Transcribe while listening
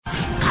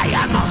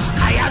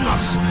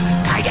Kayanos,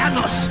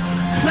 Kayanos,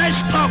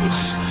 fresh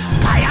tongues,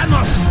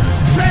 Kayanos,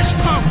 fresh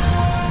tongues.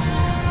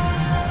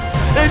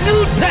 A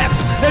new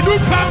depth, a new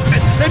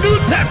fountain, a new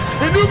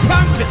depth, a new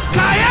fountain.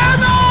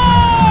 Kayanos.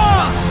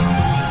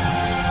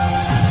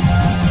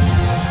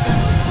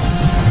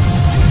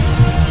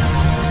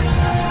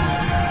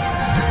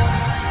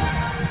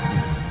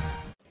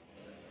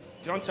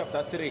 John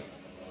chapter 3.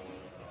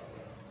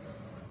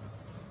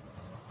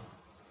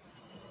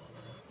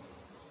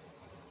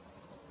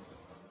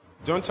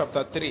 John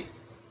chapter 3.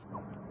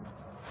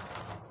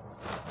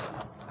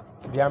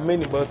 There are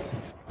many, but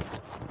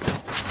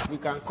we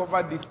can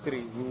cover these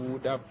three. We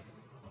would have,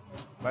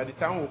 by the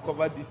time we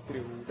cover these three,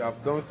 we would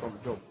have done some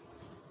job.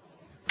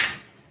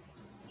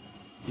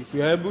 If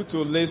we are able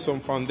to lay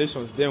some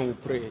foundations, then we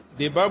pray.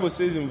 The Bible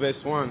says in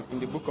verse 1 in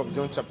the book of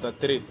John chapter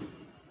 3,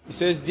 it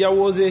says, there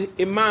was a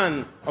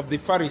man of the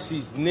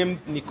Pharisees named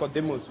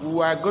Nicodemus.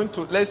 We are going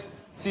to, let's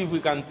see if we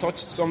can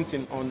touch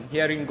something on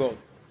hearing God.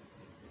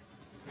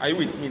 Are you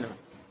with me now?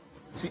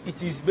 See,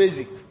 it is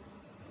basic.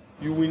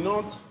 You will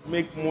not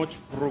make much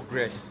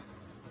progress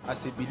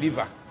as a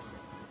believer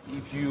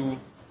if you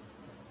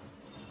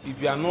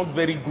are not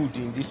very good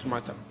in this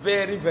matter.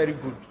 Very, very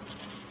good.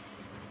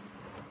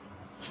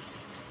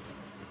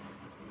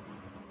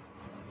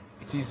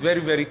 It is very,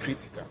 very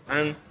critical.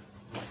 And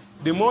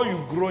the more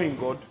you grow in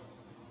God,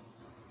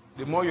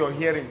 the more your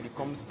hearing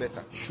becomes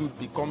better, should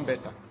become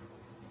better.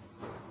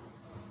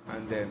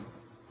 And then,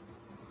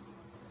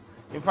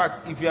 in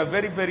fact, if you are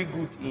very, very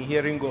good in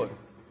hearing God,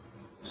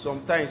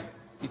 sometimes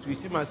it will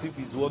seem as if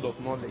it's word of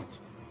knowledge.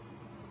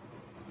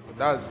 But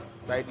that's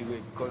by the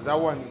way, because that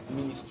one is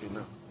ministry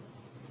now.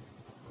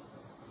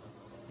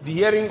 The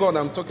hearing God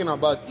I'm talking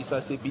about is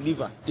as a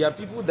believer. There are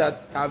people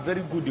that are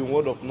very good in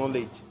word of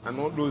knowledge and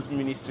all those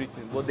ministry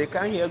things, but they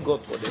can't hear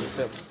God for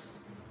themselves.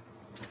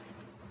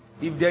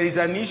 If there is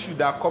an issue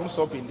that comes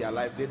up in their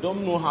life, they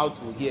don't know how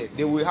to hear.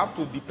 They will have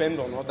to depend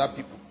on other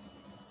people.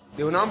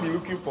 They will now be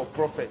looking for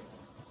prophets.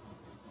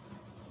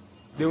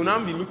 They will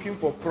now be looking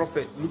for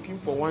prophet, looking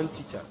for one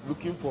teacher,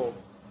 looking for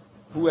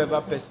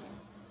whoever person.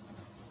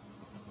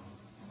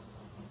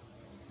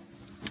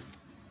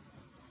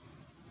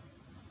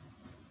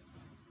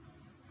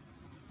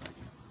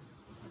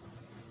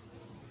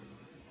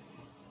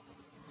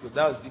 So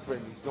that's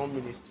different. It's not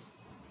ministry.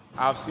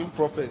 I've seen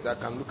prophets that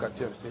can look at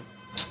you and say,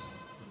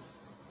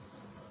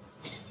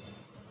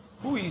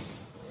 who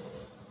is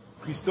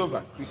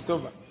Christopher?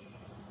 Christopher.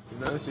 You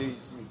now say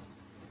it's me.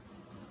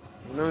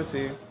 You now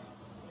say,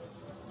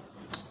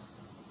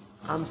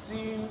 I'm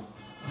seeing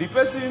the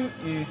person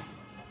is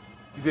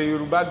a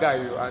Yoruba guy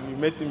and you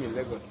met him in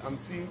Lagos. I'm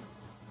seeing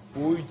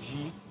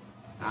Ogidi.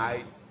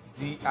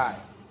 You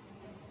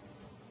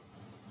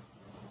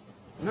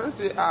now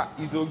say,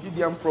 it's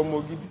Ogidi, I'm from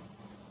Ogidi.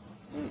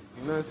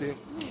 You know, say,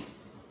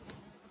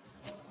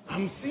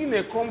 I'm seeing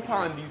a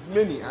compound, is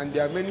many, and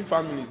there are many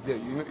families there.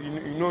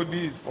 You know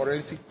this is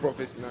forensic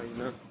prophecy now, you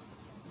know.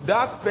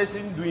 That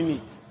person doing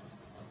it,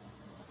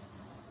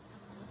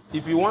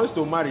 if he wants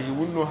to marry, he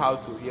won't know how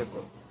to hear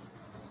God.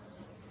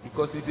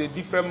 Because it's a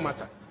different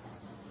matter.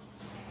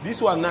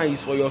 This one now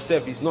is for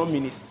yourself, it's not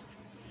ministry.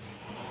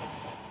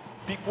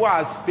 People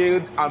has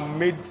failed and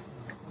made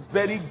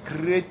very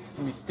great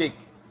mistake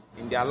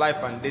in their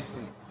life and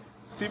destiny,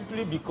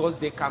 simply because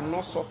they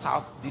cannot sort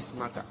out this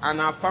matter.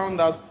 And I found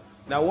out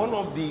that one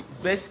of the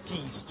best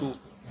keys to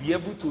be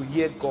able to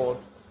hear God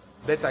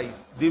better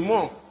is the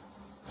more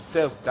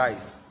self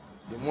dies,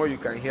 the more you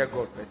can hear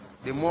God better.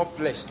 The more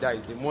flesh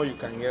dies, the more you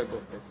can hear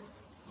God better.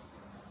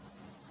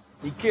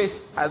 In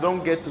case I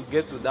don't get to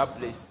that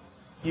place,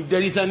 if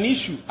there is an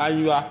issue and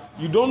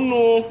you don't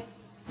know,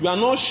 you are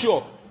not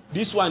sure,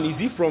 this one,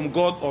 is it from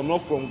God or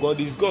not from God?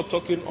 Is God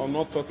talking or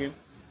not talking?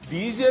 The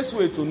easiest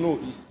way to know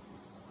is,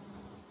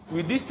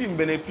 will this thing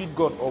benefit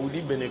God or will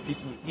it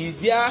benefit me? Is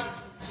there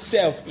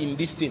self in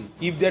this thing?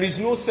 If there is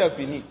no self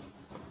in it,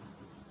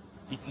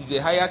 it is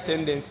a higher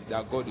tendency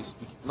that God is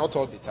speaking. Not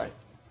all the time.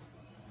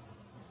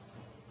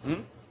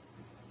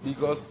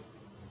 Because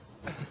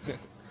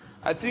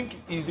I think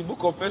it's the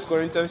book of 1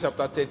 Corinthians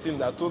chapter 13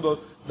 that told us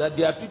that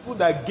there are people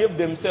that gave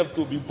themselves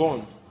to be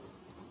born,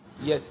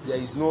 yet there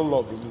is no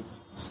love in it.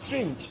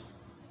 Strange.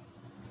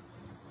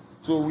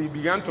 So we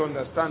began to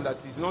understand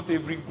that it's not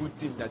every good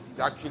thing that is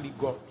actually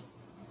God.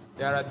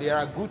 There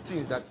are good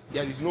things that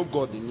there is no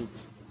God in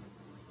it.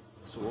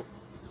 So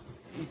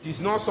it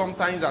is not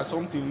sometimes that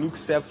something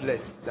looks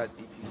selfless that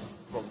it is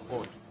from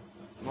God.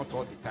 Not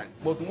all the time.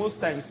 But most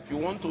times, if you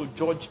want to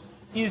judge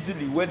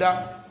easily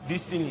whether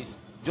this thing is,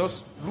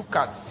 just look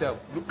at self.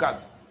 Look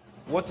at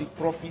what it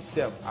profits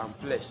self and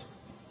flesh.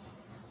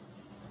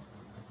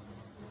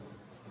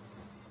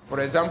 For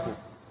example,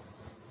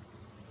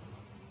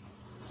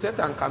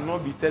 Satan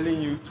cannot be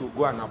telling you to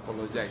go and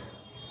apologize.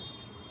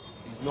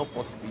 It's not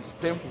possible. It's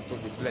painful to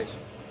the flesh.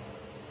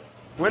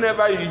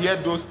 Whenever you hear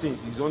those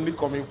things, it's only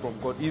coming from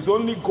God. It's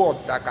only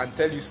God that can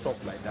tell you stuff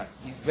like that.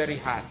 It's very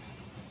hard.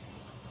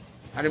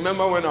 I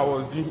remember when I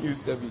was doing youth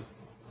service,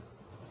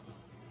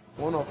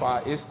 one of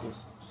our escorts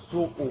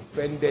so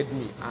offended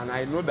me, and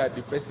I know that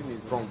the person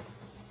is wrong.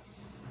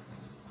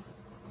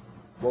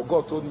 But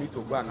God told me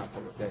to go and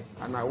apologize.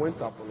 And I went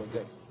to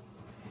apologize.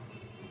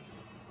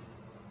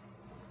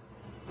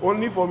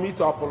 Only for me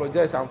to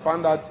apologize and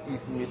found out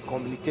it's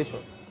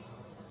miscommunication.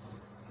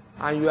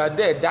 And you are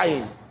there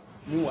dying.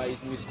 Meanwhile,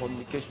 it's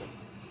miscommunication.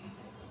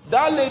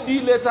 That lady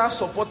later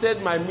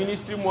supported my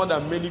ministry more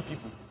than many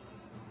people.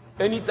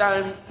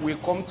 Anytime we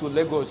come to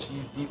Lagos,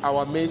 she's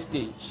our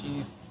mainstay.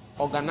 She's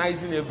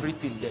organizing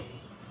everything there.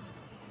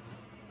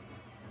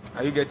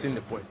 Are you getting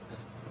the point?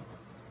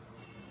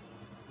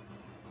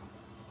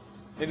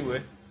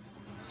 Anyway,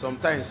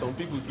 sometimes some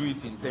people do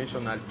it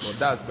intentionally, but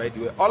that's by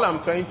the way. All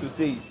I'm trying to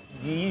say is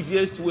the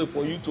easiest way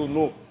for you to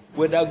know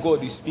whether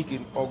God is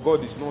speaking or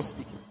God is not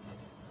speaking.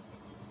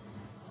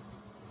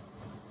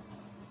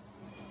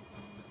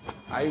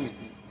 Are you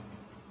with me?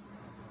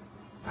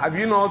 Have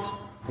you not,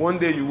 one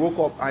day you woke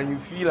up and you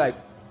feel like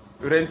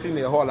renting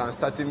a hall and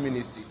starting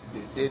ministry?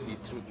 They say the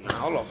truth.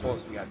 Now all of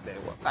us, we are there.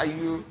 What are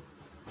you?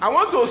 I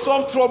want to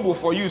solve trouble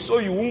for you so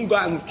you won't go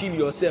and kill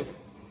yourself.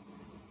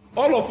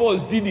 All of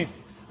us did it.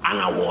 And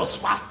I was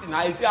fasting.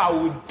 I said I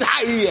will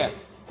die here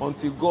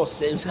until God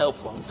sends help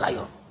from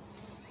Zion.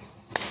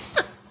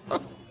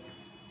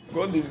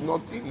 God is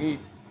not in it.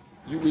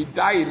 You will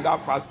die in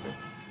that fasting.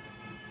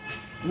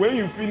 When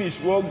you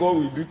finish, what God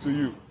will do to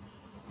you,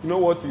 you know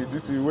what He will do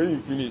to you? When you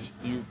finish,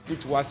 you put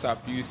WhatsApp,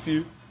 you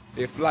see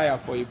a flyer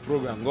for a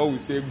program. God will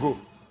say, go.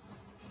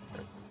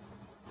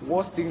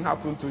 Worst thing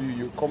happened to you,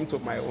 you come to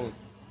my own.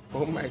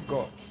 Oh my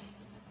God.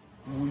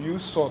 Will you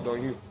sword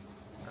on you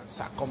and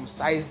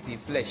circumcise the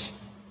flesh?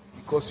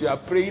 Because you are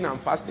praying and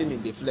fasting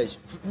in the flesh.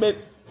 But,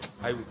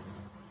 I will.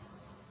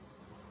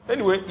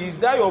 Anyway, is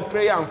that your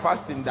prayer and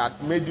fasting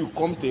that made you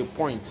come to a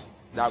point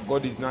that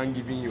God is now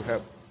giving you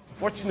help?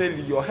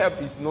 Fortunately, your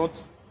help is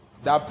not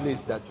that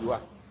place that you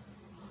are.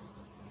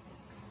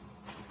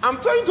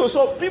 I'm trying to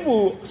solve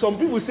people. Some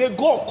people say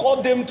God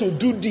called them to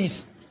do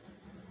this.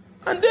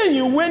 And then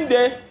you went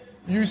there,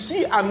 you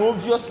see an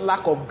obvious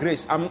lack of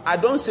grace. I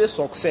don't say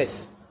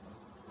success.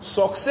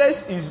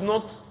 Success is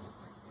not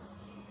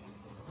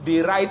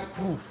the right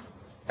proof.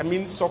 I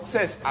mean,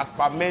 success as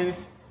per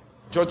men's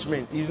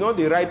judgment is not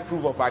the right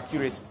proof of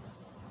accuracy.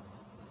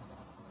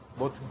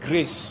 But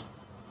grace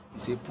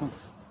is a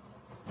proof.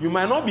 You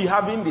might not be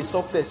having the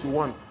success you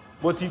want,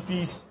 but if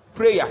it's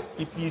prayer,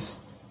 if it's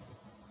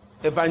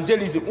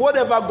evangelism,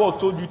 whatever God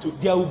told you to,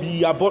 there will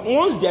be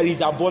once there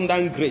is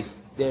abundant grace,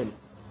 then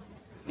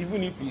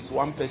even if it's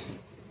one person,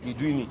 be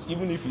doing it.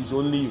 Even if it's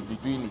only you, be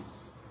doing it.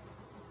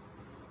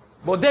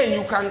 But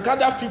then you can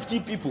gather 50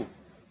 people,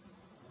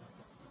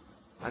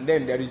 and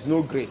then there is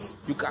no grace.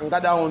 You can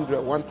gather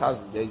 100,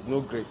 1,000, there is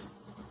no grace.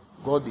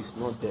 God is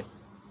not there.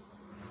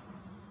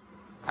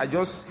 I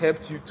just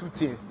helped you two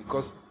things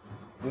because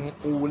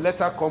we will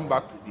later come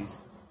back to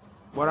this.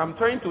 But I'm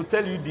trying to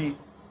tell you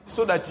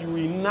so that you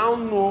will now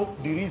know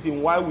the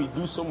reason why we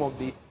do some of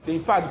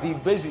in fact, the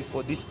basis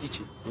for this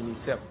teaching in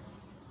itself.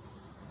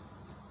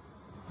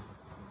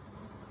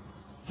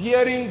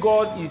 Hearing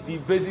God is the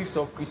basis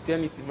of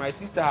Christianity. My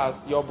sister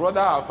your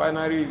brother has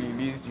finally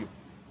released you.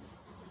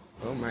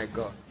 Oh my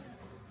God.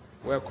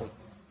 Welcome.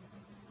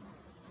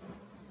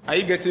 Are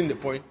you getting the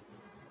point?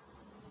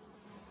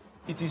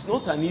 It is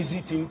not an easy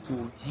thing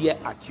to hear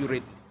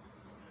accurately.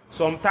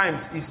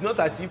 Sometimes it's not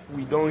as if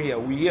we don't hear.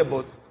 We hear,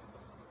 but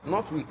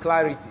not with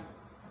clarity.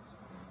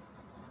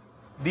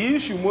 The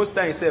issue most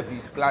times itself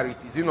is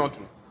clarity. Is it not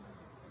true?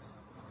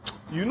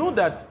 You know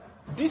that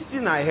this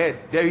thing I heard,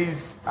 there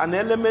is an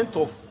element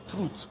of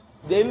truth.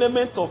 The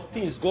element of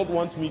things God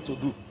wants me to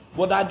do.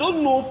 But I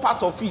don't know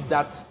part of it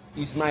that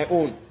is my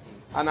own.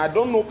 And I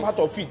don't know part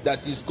of it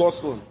that is God's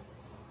own.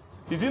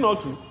 Is it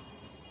not true?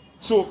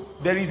 So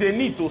there is a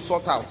need to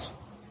sort out.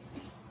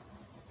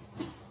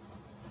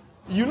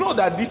 You know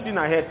that this thing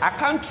I heard, I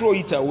can't throw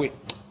it away.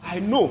 I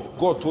know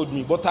God told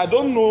me, but I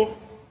don't know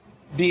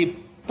the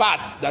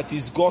part that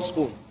is God's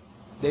own.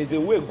 There is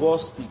a way God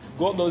speaks.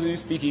 God doesn't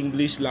speak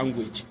English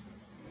language.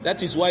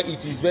 That is why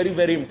it is very,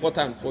 very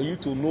important for you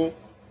to know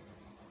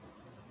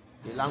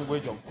the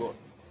language of God,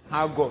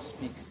 how God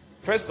speaks.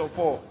 First of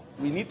all,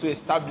 we need to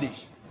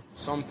establish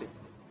something.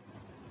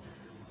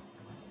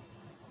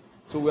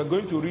 So we're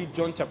going to read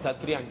John chapter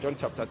 3 and John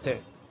chapter 10.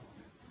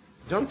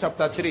 John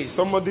chapter 3,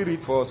 somebody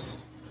read for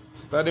us,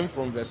 starting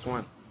from verse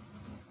 1.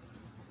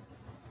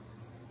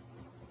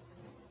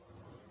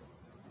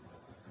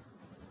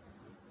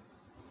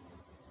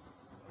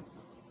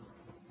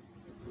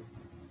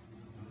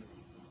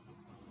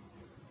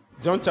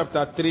 John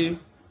chapter 3.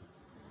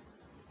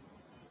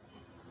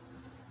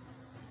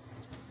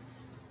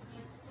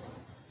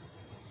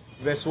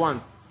 Verse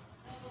 1.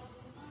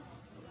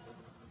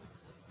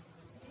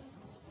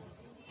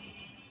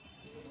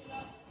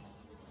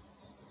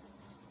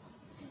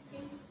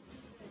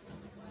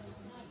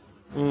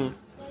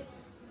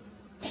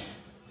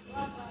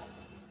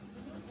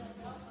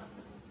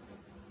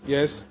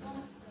 Yes.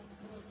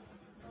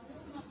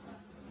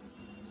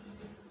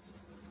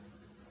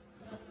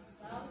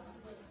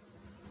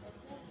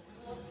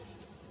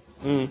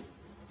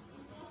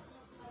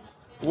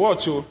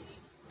 Watch you.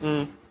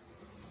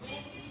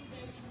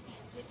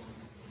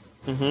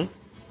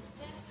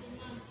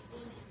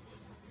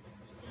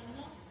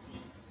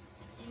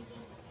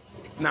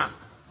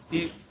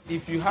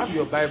 if you have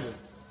your Bible,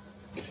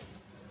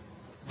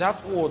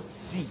 that word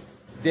see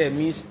there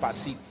means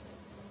perceive.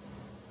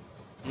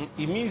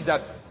 It means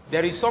that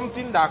there is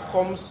something that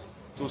comes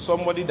to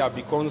somebody that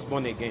becomes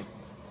born again.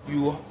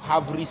 You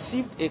have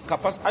received a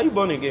capacity. Are you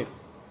born again?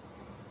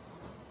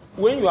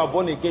 When you are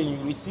born again,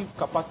 you receive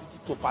capacity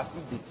to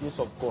perceive the things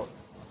of God.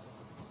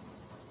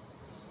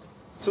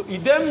 So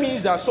it then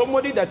means that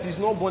somebody that is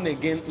not born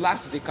again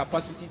lacks the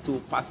capacity to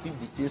perceive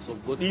the things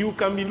of God. You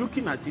can be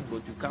looking at it,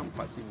 but you can't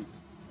perceive it.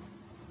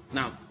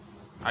 Now,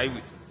 are you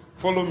with me?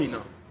 Follow me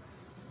now.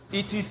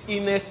 It is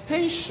in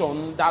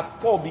extension that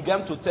Paul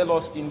began to tell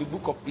us in the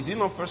book of, is it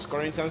not 1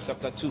 Corinthians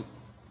chapter 2?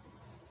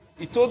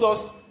 He told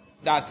us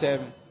that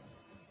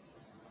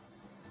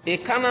a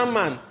carnal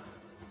man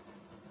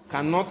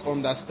cannot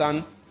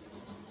understand,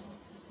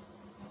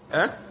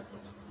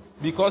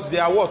 because they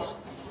are what?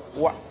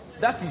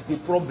 That is the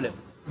problem.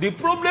 The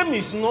problem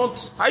is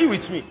not, are you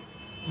with me?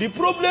 The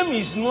problem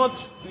is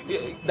not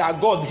that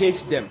God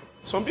hates them.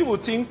 Some people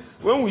think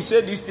when we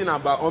say this thing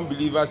about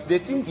unbelievers, they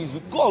think is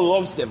God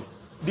loves them.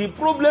 The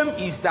problem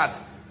is that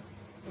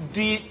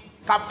the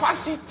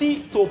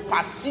capacity to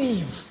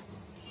perceive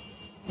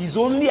is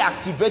only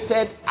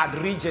activated at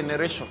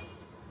regeneration.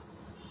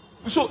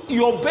 So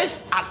your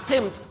best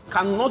attempt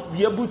cannot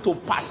be able to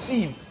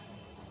perceive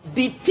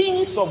the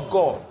things of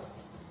God.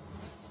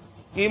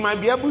 He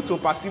might be able to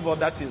perceive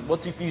other things,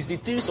 but if it's the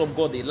things of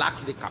God, he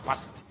lacks the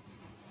capacity.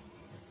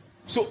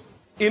 So,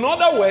 in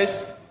other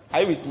words,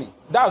 are you with me?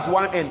 That's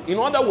one end. In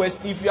other words,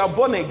 if you are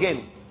born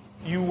again,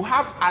 you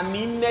have an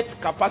innate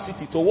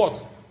capacity to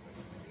what?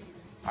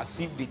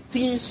 Perceive the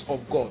things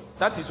of God.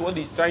 That is what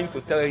he's trying to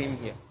tell him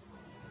here.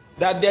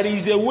 That there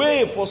is a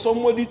way for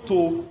somebody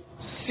to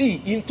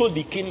see into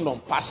the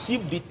kingdom,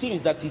 perceive the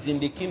things that is in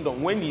the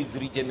kingdom when he is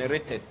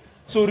regenerated.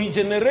 So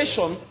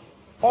regeneration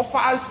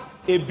offers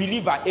a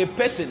believer, a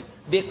person,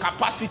 the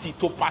capacity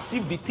to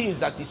perceive the things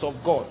that is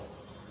of God.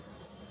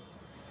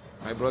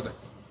 My brother.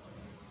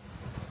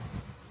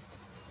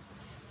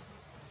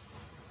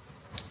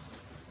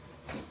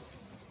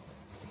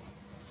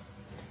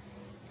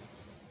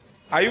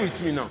 Are you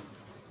with me now?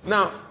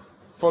 Now,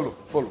 follow.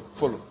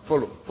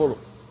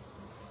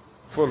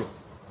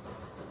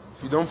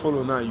 If you don't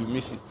follow now, you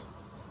miss it.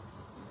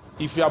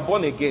 If you are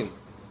born again,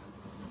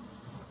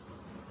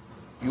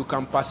 you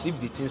can perceive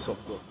the things of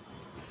God.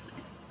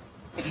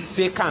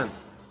 Say can.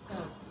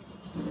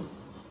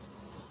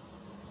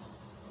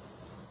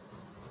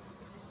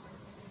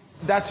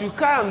 That you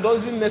can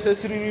doesn't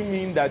necessarily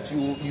mean that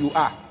you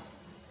are.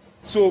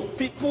 So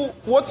people,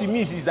 what it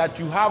means is that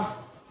you have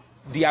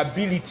the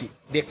ability,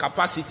 the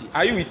capacity.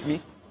 Are you with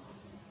me?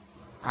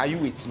 Are you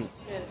with me?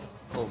 Yes.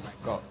 Oh my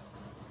God.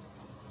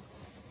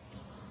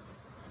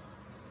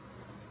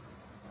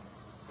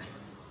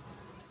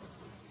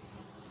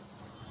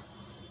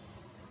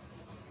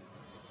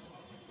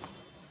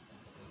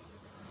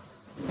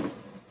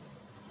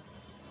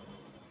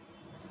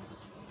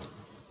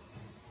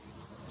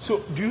 So,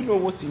 do you know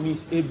what it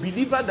means? A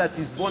believer that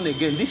is born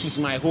again, this is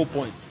my whole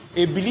point.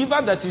 A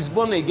believer that is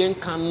born again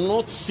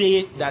cannot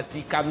say that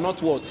he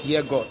cannot what?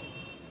 Hear God.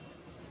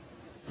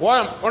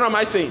 What am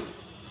I saying?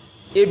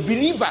 A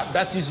believer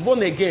that is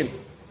born again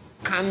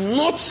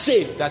cannot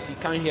say that he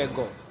can't hear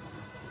God.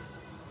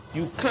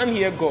 You can't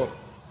hear God.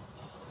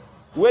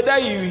 Whether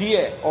you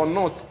hear or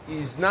not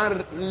is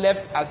now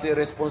left as a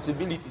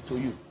responsibility to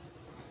you.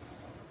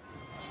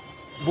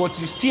 But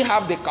you still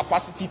have the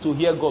capacity to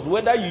hear God.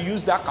 Whether you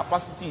use that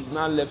capacity is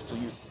now left to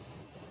you.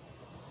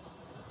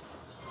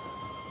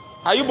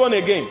 Are you born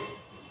again?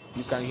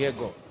 You can hear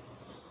God.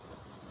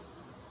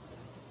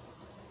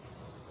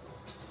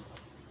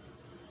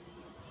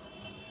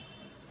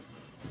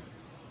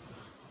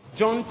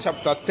 John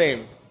chapter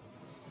 10.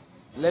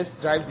 Let's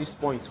drive this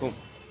point home.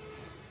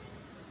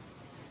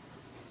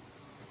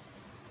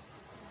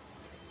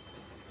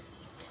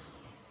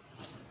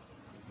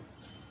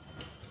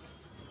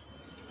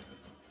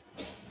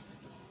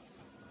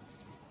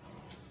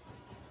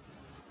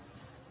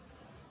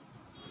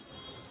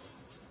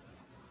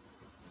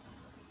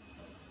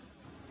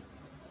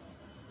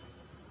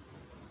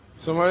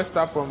 Somebody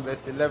start from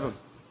verse 11.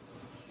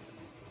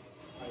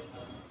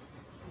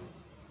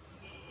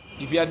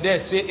 If you are there,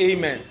 say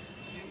amen.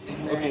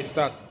 Amen. Okay,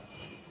 start.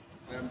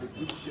 I am the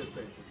good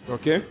shepherd.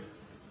 Okay. The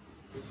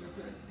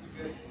shepherd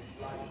giveth his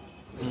life.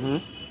 Mm-hmm.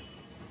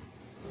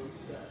 So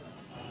that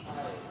I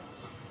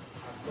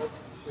am not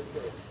the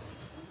shepherd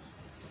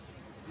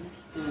whose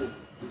own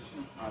the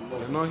sheep are not.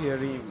 You're not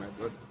hearing him, my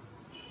brother.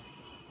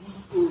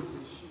 Whose own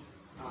the sheep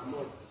are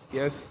not.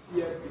 Yes.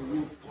 Hear the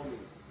wolf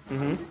coming.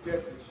 Mm-hmm. And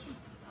leadeth the sheep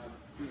and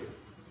feareth.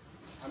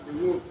 And the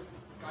wolf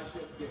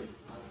catcheth them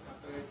and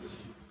scattereth the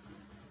sheep.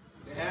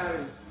 The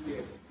hireling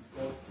feareth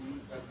because he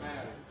is an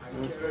hireling and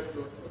careth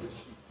not for the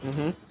sheep.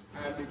 Mm-hmm. I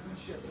am the good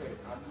shepherd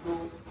and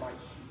know my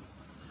sheep.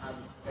 And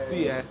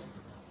See,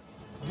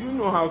 do you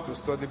know how to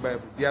study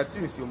Bible? There are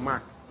things you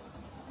mark.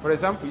 For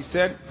example, he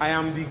said, I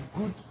am the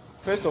good,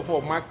 first of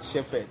all, mark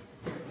shepherd.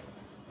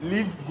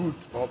 Live good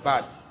or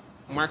bad,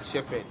 mark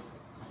shepherd.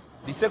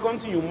 The second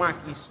thing you mark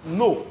is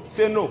no.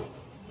 Say no.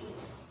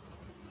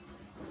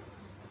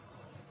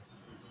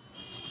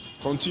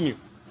 Continue.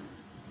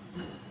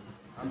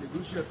 I'm the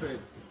good shepherd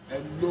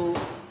and know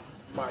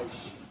my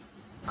sheep,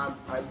 and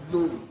I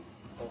know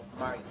of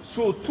mine.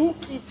 So 2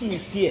 key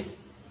things here.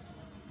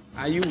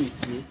 Are you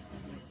with me?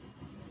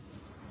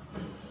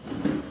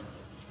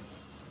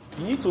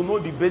 You need to know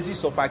the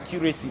basis of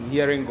accuracy in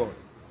hearing God.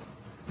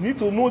 You need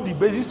to know the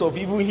basis of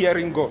even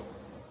hearing God.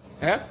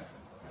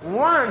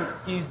 One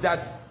is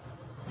that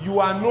you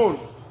are known,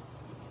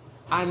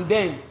 and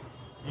then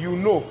you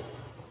know.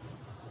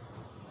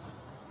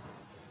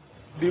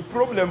 The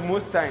problem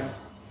most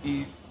times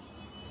is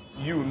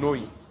you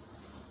knowing.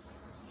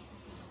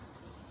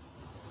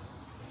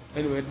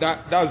 Anyway,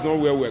 that's not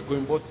where we're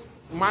going, but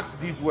mark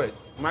these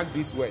words. Mark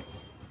these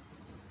words.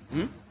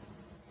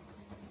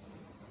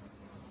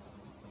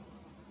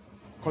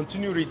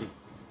 Continue reading.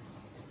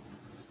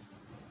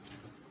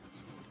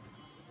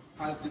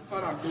 As the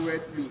Father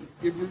knoweth me,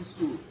 even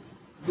so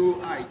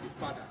know I the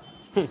Father,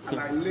 and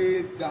I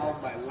lay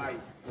down my life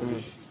for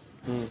the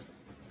sheep.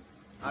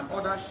 And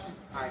other sheep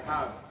I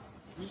have,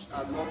 which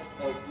are not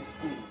of this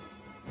fold,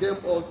 them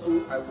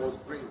also I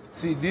must bring.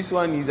 See, this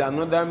one is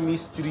another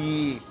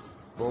mystery,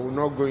 but we'll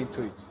not go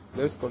into it.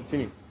 Let's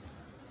continue.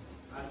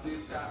 And they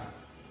shall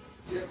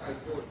hear my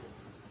voice,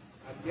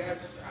 and there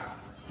shall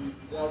be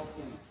one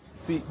fold.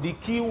 See, the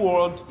key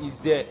word is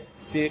there.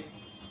 See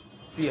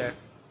here.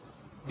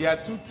 There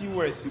are 2 key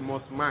words you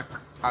must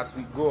mark as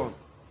we go on.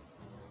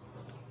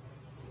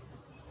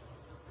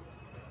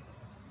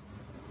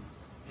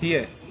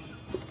 Here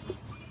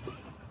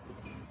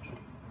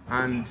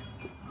and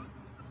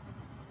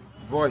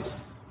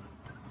voice.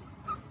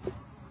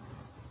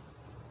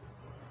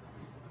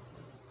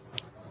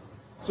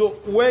 So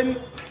when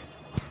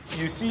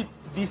you see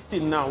this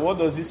thing now, what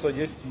does it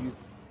suggest to you?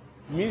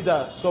 It means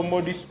that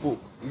somebody spoke.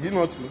 Is it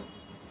not true?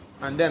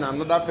 And then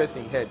another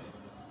person heard.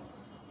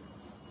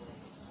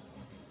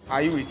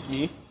 Are you with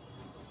me?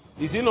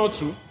 Is it not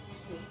true?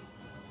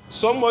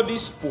 Somebody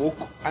spoke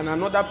and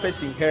another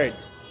person heard.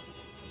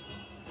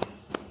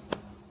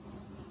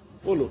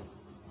 Follow.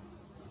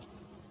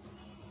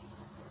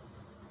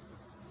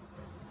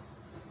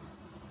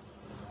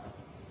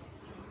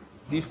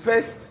 The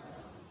first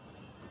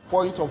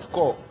point of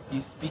call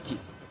is speaking.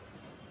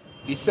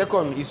 The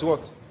second is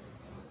what?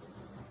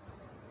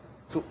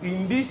 So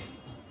in this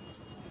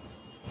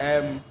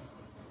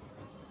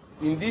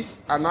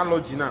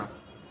analogy now,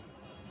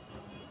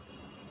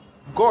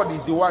 God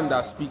is the one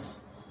that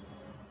speaks.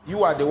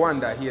 You are the one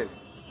that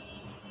hears.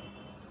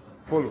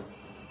 Follow.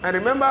 And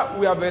remember,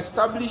 we have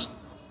established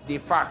the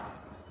fact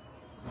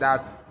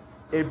that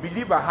a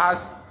believer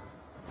has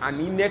an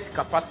innate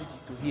capacity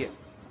to hear.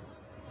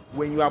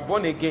 When you are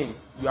born again,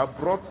 you are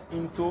brought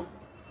into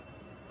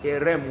a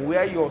realm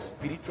where your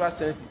spiritual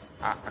senses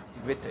are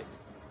activated.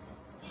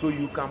 So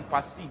you can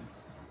perceive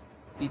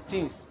the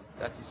things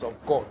that is of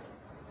God.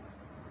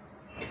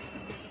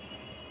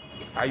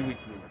 Are you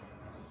with me?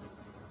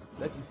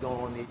 That is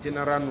on a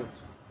general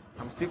note.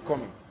 I'm still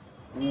coming.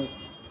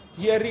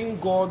 Hearing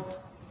God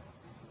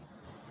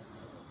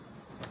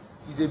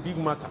is a big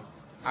matter,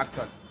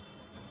 actually.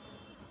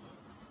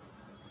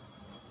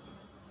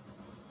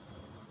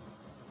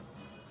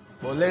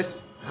 But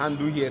let's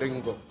handle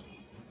hearing God.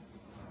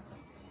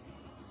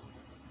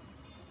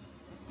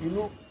 You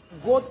know,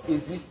 God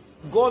exists.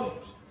 God's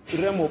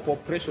realm of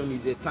operation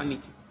is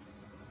eternity.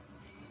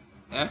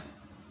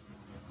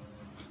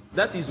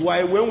 That is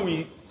why when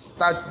we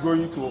start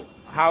going to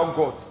how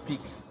God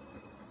speaks,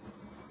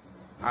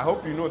 I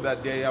hope you know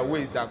that there are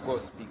ways that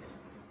God speaks.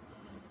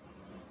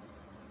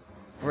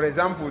 For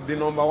example, the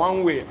number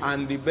one way,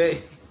 and the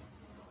best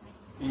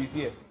is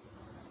here.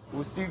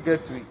 We'll still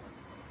get to it.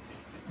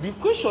 The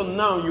question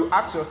now you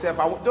ask yourself,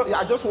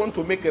 I just want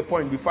to make a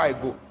point before I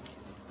go.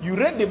 You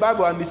read the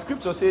Bible and the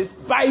scripture says,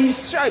 by his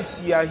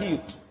stripes ye are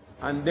healed.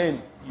 And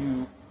then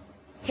you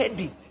heard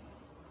it.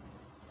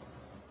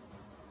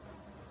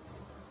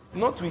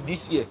 Not with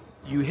this ear.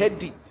 You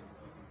heard it.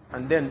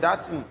 And then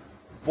that thing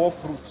bore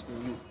fruit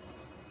in you.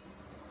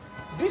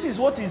 This is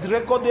what is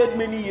recorded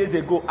many years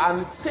ago.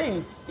 And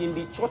saints in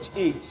the church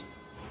age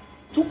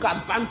took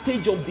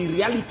advantage of the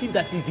reality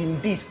that is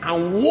in this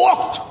and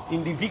walked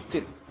in the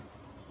victory.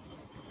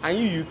 And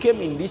you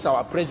came in this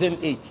our present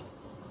age.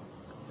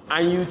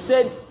 And you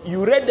said,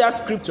 you read that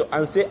scripture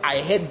and say, I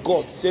heard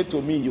God say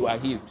to me, you are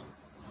healed.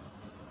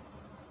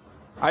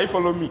 Are you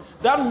following me?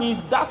 That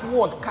means that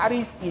word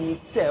carries in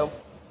itself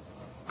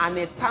an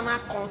eternal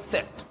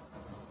concept.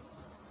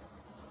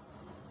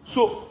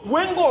 So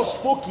when God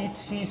spoke it,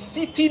 he's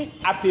sitting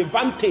at a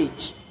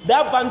vantage.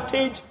 That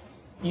vantage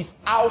is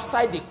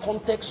outside the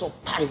context of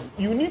time.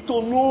 You need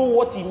to know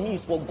what it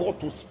means for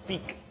God to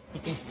speak.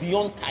 It is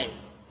beyond time.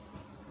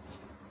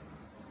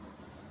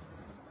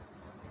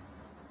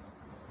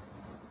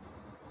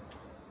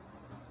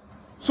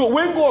 So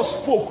when God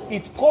spoke,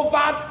 it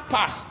covered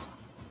past,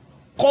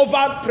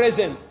 covered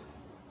present,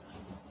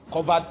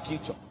 covered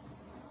future.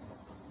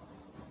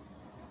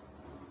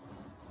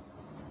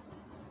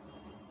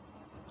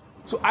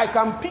 So I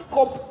can pick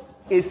up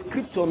a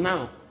scripture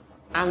now,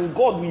 and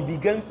God will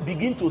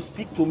begin to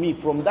speak to me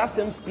from that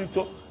same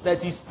scripture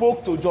that he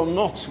spoke to John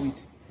Knox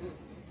with.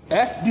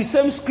 The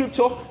same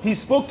scripture he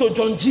spoke to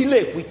John G.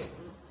 Lake with.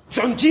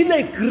 John G.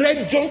 Lake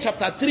read Acts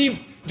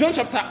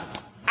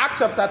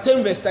chapter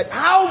 10 verse 10.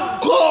 How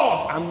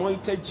God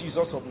anointed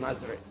Jesus of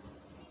Nazareth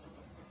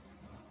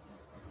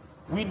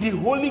with the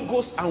Holy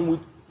Ghost and with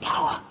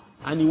power.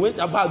 And he went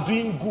about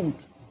doing good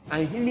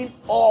and healing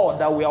all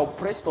that were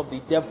oppressed of the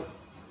devil.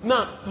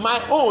 Now,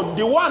 my own,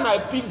 the one I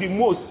picked the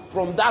most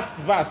from that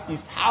verse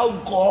is how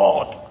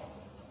God,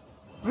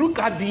 look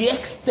at the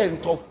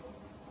extent of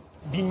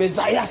the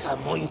Messiah's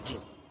anointing.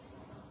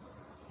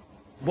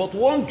 But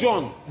one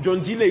John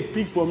G. Lake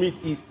picked from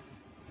it is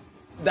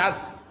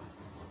that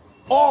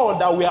all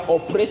that were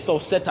oppressed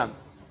of Satan.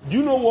 Do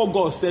you know what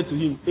God said to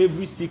him?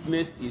 Every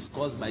sickness is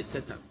caused by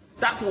Satan.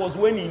 That was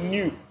when he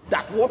knew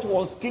that what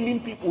was killing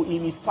people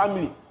in his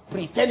family,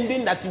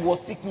 pretending that it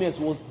was sickness,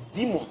 was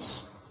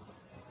demons.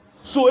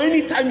 So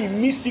anytime he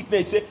meets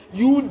sickness, he say,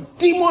 "You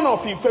demon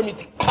of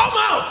infirmity, come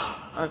out!"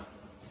 And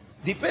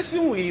the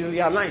person will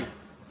realign.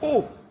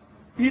 Oh,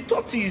 you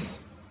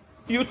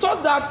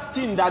thought that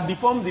thing that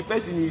deformed the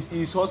person is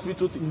his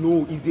hospital thing.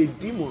 No, it's a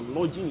demon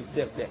lodging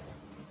itself there.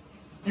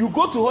 You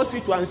go to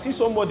hospital and see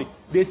somebody,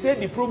 they say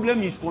the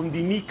problem is from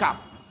the kneecap.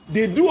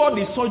 They do all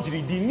the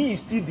surgery, the knee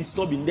is still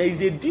disturbing. There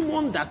is a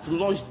demon that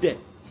lodged there.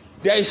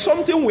 There is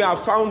something we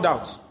have found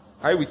out.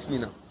 Are you with me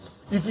now?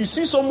 If you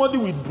see somebody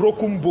with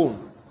broken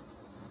bone,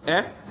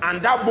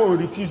 and that bone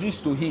refuses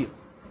to heal,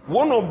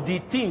 one of the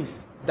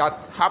things that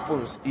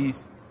happens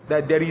is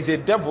that there is a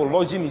devil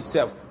lodging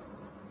itself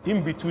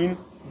in between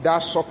that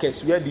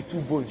sockets where the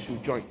two bones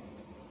should join.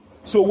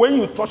 So when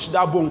you touch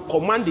that bone,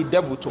 command the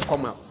devil to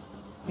come out.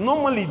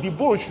 Normally the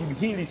bone should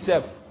heal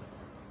itself.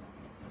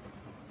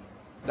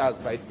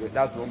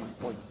 That's not my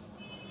point.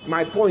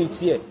 My point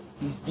here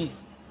is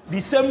this: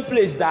 the same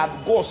place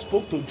that God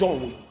spoke to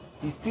John with,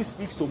 he still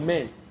speaks to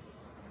men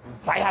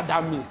via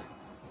that means.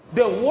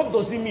 Then what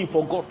does it mean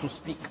for God to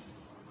speak?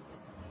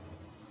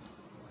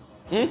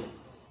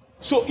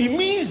 So it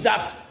means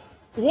that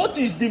what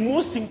is the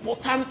most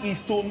important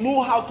is to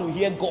know how to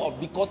hear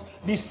God, because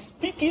the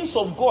speakings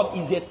of God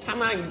is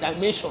eternal in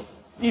dimension.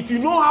 If you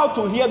know how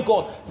to hear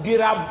God,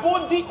 there are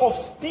body of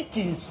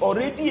speakings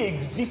already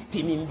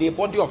existing in the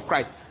body of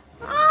Christ.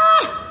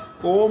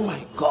 Oh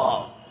my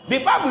God.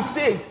 The Bible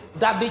says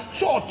that the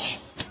church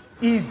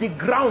is the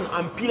ground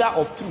and pillar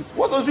of truth.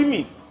 What does it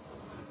mean?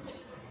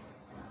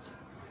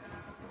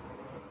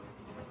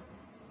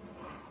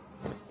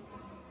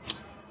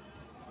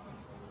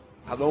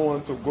 I don't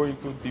want to go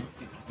into deep.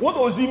 What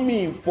does it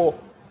mean for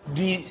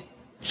the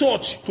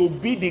church to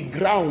be the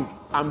ground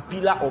and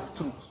pillar of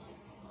truth?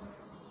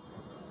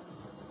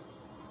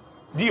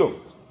 Dio,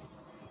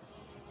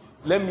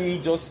 let me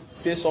just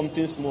say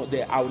something small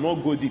there. I will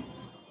not go deep.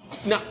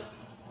 Now,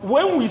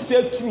 when we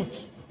say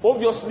truth,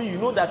 obviously you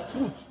know that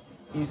truth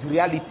is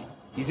reality.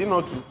 Is it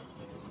not true?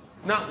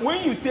 Now,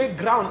 when you say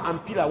ground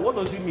and pillar, what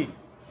does it mean?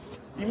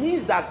 It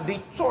means that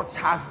the church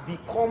has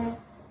become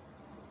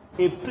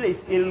a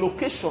place, a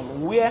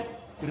location where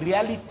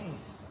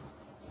realities,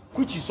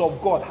 which is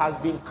of God, has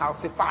been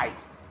calcified.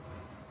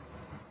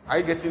 Are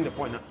you getting the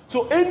point now?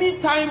 So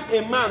anytime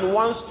a man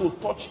wants to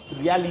touch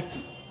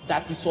reality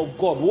that is of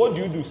God, what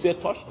do? Say,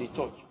 touch the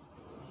church.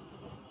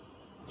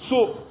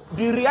 So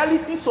the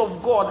realities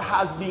of God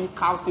has been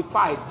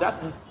calcified.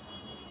 That is,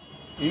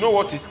 you know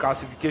what is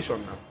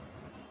calcification now?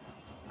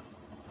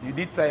 You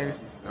did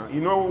sciences now.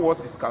 You know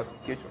what is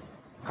calcification?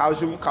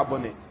 Calcium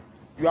carbonate.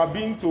 You have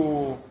been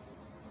to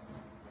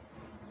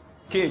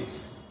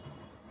caves.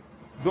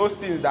 Those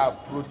things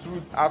that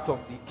protrude out of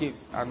the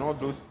caves and all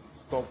those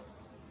stuff.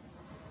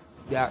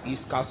 There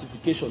is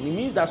calcification. It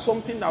means that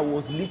something that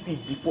was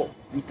liquid before,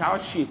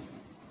 without shape,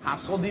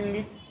 has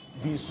suddenly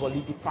been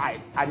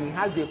solidified, and it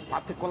has a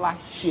particular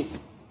shape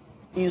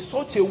in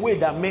such a way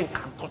that men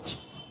can touch it.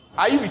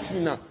 Are you with me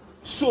now?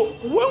 So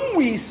when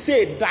we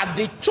say that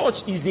the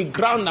church is the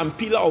ground and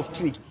pillar of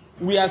truth,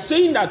 we are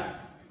saying that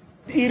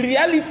the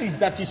realities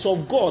that is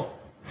of God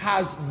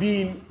has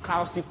been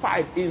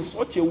calcified in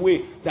such a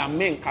way that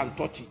men can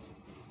touch it.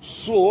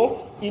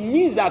 So it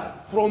means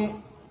that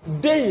from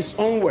days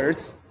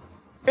onwards,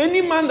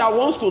 any man that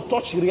wants to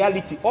touch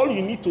reality, all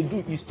you need to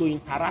do is to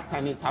interact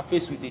and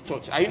interface with the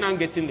church. Are you not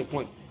getting the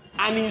point?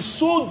 And in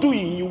so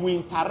doing, you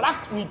will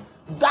interact with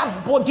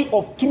that body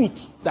of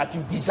truth that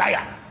you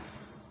desire.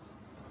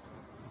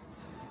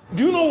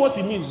 Do you know what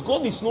it means?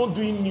 God is not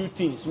doing new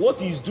things.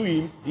 What He is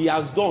doing, He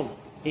has done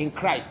in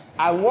Christ.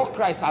 And what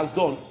Christ has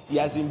done, He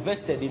has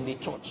invested in the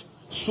church.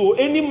 So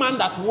any man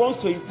that wants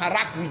to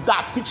interact with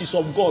that which is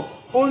of God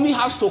only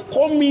has to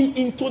come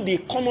into the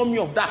economy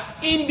of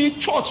that in the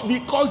church,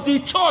 because the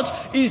church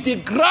is the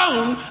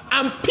ground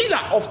and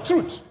pillar of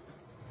truth.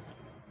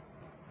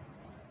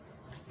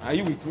 Are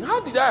you with me? How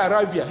did I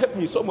arrive here? Help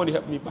me. Somebody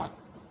help me back.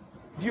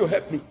 Do you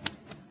help me?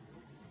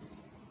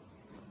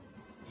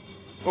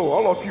 Oh,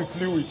 all of you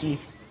flew with me.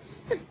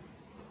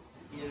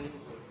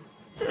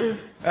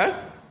 Huh?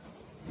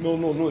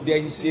 No. There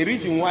is a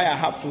reason why I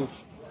have to.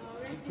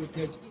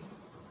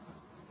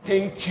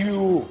 Thank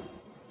you.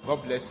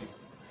 God bless you.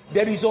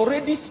 there is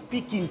already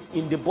speakings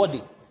in the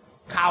body,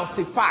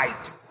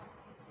 calcified.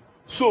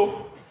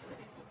 So,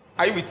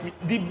 are you with me?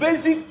 The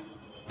basic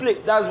place,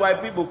 that's why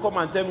people come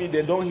and tell me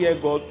they don't hear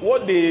God.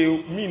 What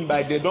they mean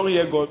by they don't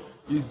hear God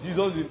is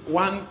Jesus,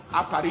 one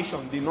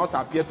apparition did not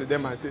appear to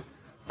them and say,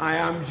 I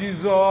am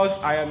Jesus,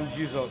 I am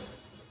Jesus.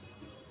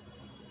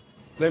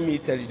 Let me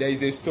tell you, there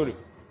is a story.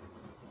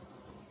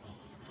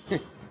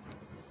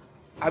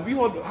 Have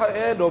you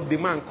heard of the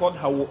man called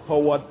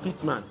Howard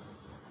Pittman?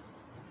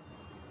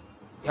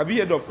 Have you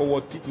heard of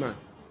Howard Pittman?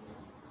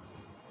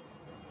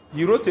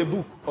 He wrote a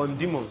book on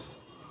demons.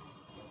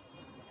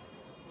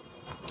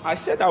 I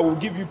said I will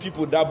give you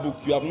people that book.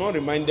 You have not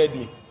reminded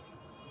me.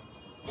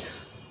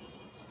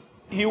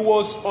 He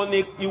was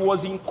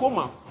in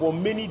coma for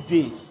many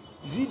days.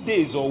 Is it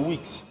days or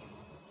weeks?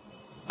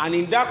 And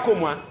in that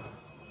coma,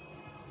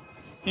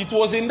 it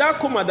was in that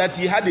coma that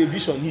he had a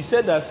vision. He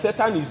said that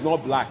Satan is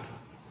not black.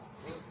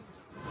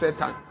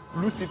 Satan,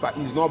 Lucifer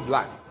is not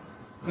black.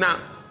 Now,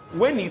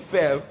 when he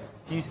fell,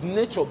 his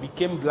nature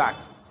became black.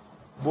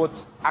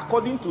 But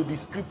according to the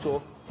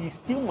scripture, he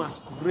still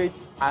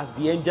masquerades as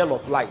the angel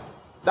of light.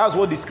 That's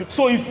what the scripture.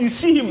 So if you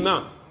see him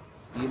now,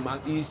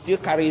 he still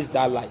carries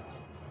that light.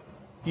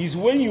 Is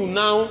when you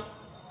now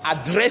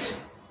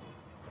address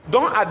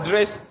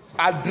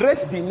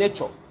the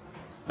nature.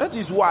 That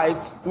is why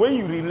when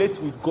you relate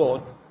with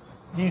God,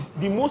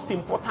 the most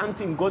important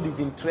thing God is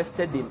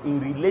interested in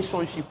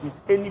relationship with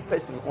any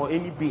person or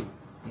any being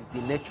is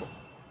the nature.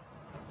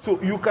 So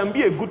you can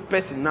be a good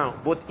person now,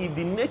 but if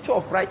the nature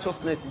of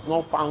righteousness is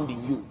not found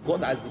in you,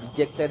 God has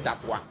rejected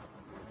that one.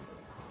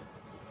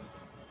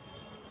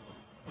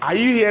 Are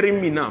you hearing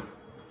me now?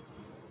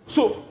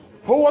 So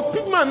Howard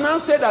Pittman now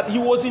said that he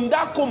was in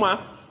that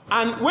coma,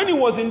 and when he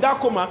was in that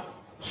coma,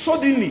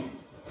 suddenly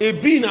a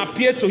being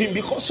appeared to him,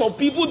 because some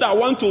people that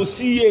want to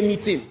see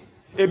anything,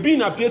 a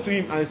being appeared to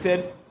him and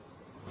said,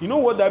 you know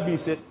what that being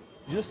said?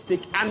 Just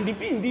take, and the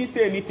being didn't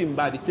say anything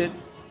bad. He said,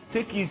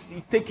 take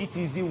it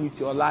easy with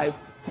your life.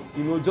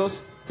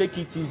 Just take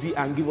it easy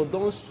and give up.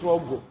 Don't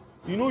struggle.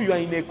 You are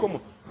in a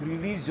coma.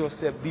 Release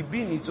yourself. The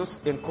being is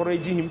just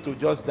encouraging him to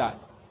just die.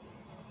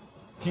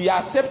 He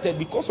accepted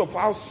because of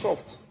how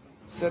soft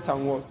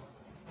Satan was.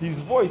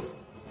 His voice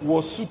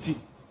was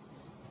soothing.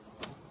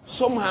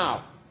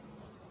 Somehow,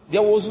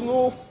 there was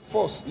no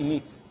force in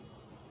it.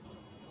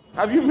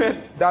 Have you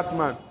met that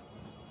man?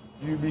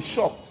 You'll be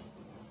shocked.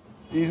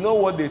 It's not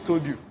what they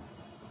told you.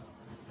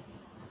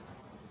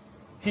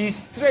 His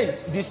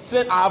strength, the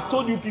strength, I have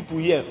told you people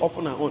here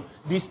often and on,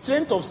 the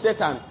strength of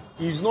Satan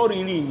is not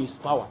really in his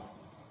power.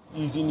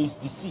 It's in his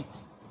deceit.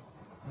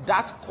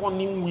 That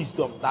cunning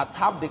wisdom that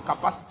have the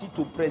capacity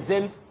to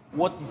present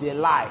what is a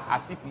lie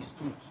as if it's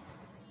truth.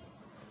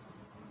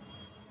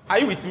 Are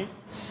you with me?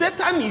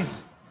 Satan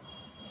is,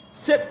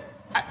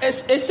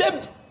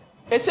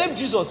 except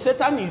Jesus,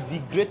 Satan is the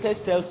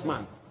greatest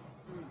salesman.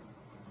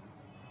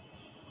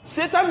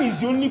 Satan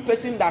is the only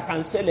person that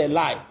can sell a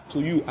lie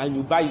to you and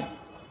you buy it.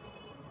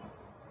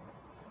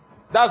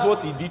 That's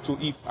what he did to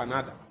Eve and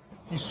Adam.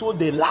 He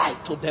sold a lie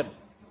to them.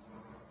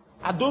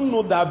 I don't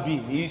know that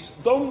being.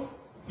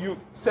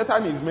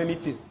 Satan is many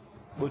things,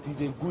 but he's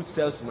a good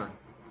salesman.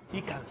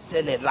 He can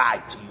sell a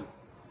lie to you,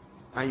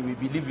 and you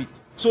will believe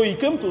it. So he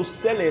came to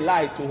sell a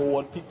lie to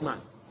Howard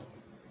Pittman.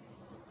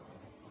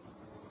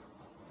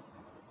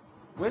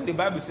 When the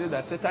Bible says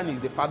that Satan is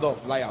the father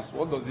of liars,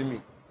 what does it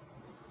mean?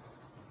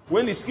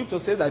 When the scripture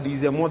says that he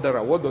is a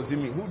murderer, what does it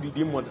mean? Who did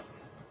he murder?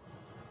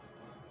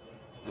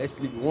 Let's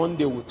leave. One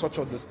day we'll touch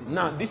on those things.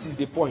 Now, this is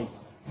the point.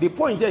 The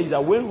point here is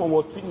that when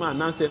Howard Pittman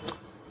now said,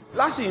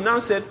 lastly, he now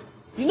said,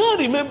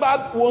 remember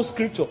one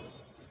scripture.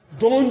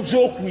 Don't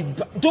joke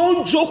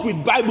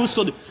with Bible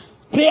study.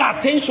 Pay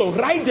attention.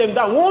 Write them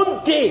down.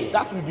 One day,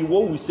 that will be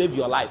what will save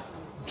your life.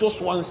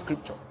 Just one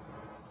scripture.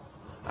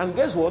 And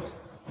guess what?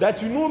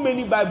 That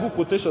many Bible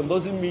quotations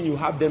doesn't mean you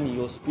have them in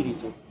your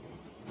spirit.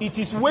 It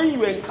is when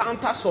you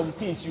encounter some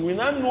things, you will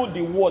not know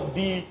the word,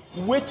 the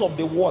weight of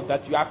the word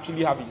that you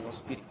actually have in your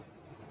spirit.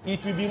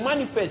 It will be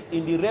manifest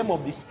in the realm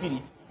of the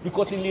spirit,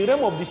 because in the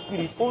realm of the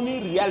spirit,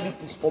 only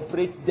realities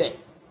operate there.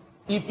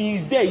 If he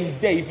is there, he is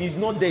there. If he is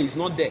not there, he is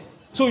not there.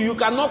 So you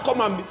cannot come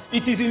and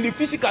it is in the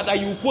physical that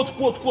you quote,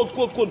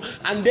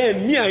 and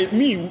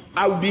then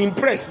I will be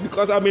impressed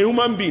because I'm a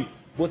human being.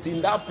 But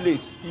in that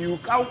place, you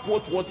can't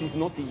quote what is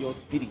not in your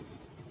spirit.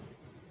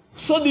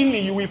 Suddenly,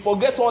 you will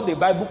forget all the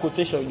Bible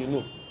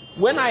quotation.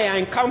 When I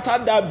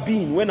encountered that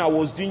being when I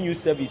was doing youth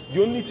service,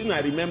 the only thing I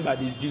remembered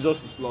is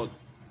Jesus is Lord.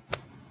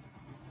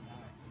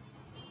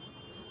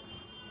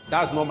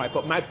 That's not my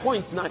point. My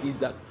point now is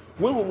that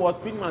when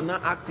Howard Pittman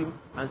now asked him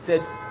and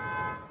said,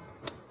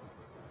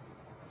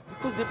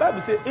 because the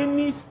Bible says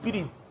any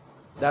spirit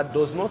that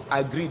does not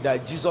agree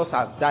that Jesus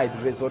has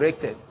died,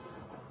 resurrected,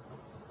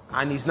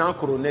 and is now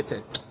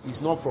coronated,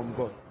 is not from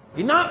God.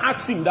 He now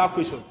asked him that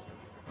question.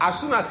 As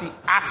soon as he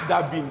asked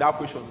that being that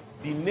question,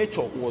 the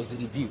nature was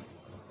revealed.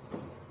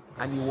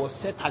 And he was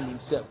Satan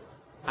himself.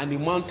 And he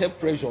mounted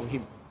pressure on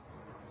him.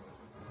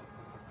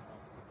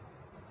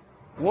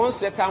 Once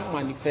Satan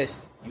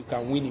manifests, you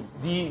can win him.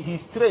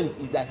 His strength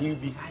is that he will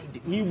be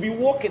hiding. He will be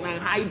walking and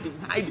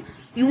hiding.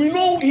 He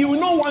will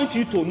not want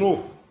you to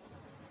know.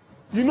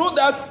 You know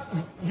that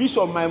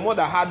vision my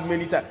mother had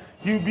many times.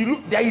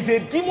 There is a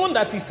demon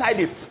that is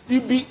hiding.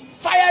 He'll be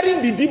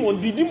firing the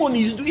demon. The demon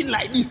is doing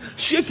like this,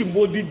 shaking,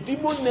 but the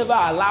demon never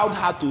allowed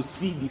her to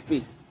see the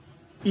face.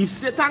 If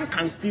Satan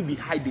can still be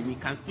hiding, he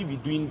can still be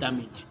doing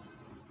damage.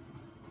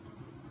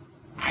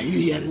 Are you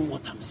hearing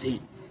what I'm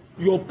saying?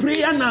 Your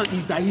prayer now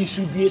is that he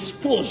should be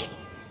exposed.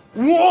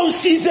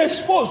 Once he's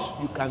exposed,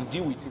 you can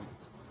deal with him.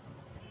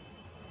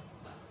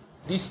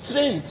 The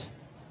strength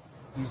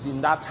is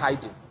in that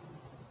hiding.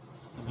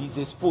 If he's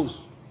exposed,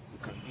 you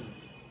can deal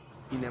with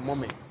it in a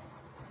moment.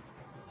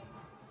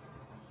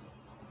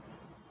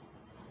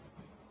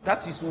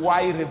 That is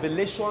why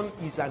revelation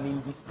is an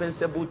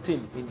indispensable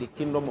thing in the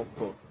kingdom of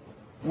God.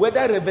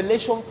 Whether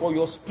revelation for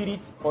your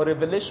spirit or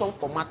revelation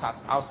for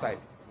matters outside.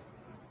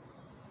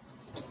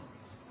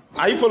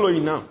 Are you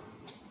following now?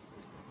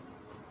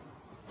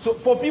 So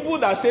for people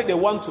that say they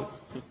want to.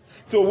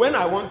 So when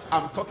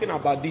I'm talking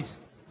about this.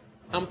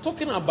 I'm not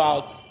talking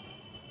about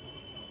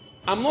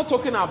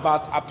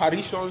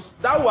apparitions.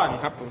 That one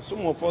happens.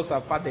 Some of us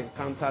have had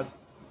encounters.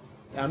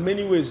 There are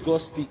many ways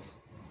God speaks.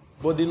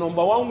 But the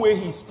number one way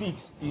he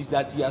speaks is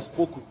that he has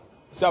spoken.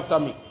 Say after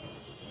me.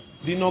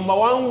 The number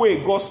one way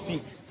God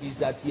speaks is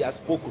that he has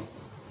spoken.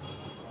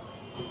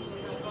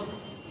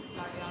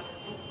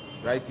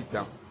 Write it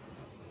down.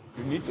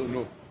 You need to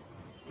know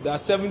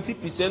that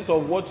 70%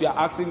 of what you are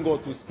asking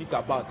God to speak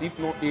about, if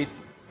not 80%,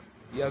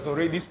 he has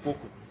already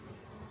spoken.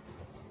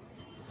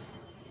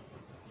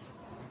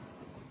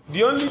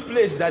 The only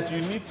place that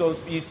you need some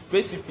is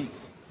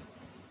specifics.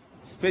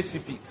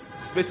 Specifics.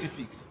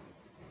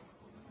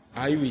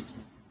 Are you with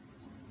me?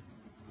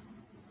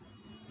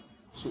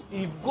 So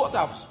if God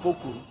has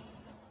spoken,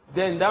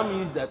 then that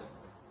means that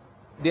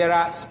there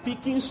are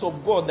speakings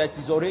of God that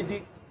is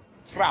already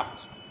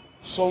trapped.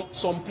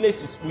 Some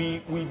places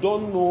we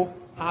don't know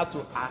how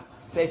to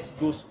access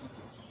those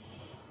speakings.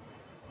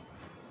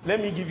 Let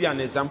me give you an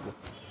example.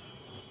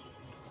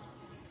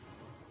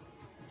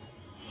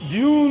 Do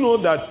you know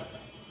that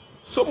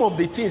some of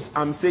the things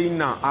I'm saying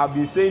now, I've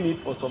been saying it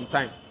for some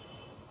time.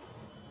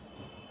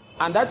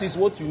 And that is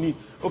what you need.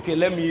 Okay,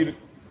 let me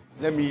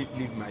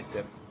lead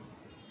myself.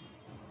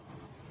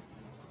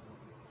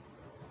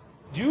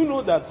 Do you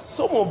know that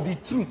some of the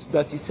truth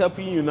that is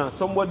helping you now,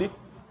 somebody,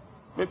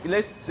 maybe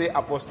let's say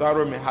Apostle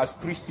Arome has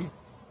preached it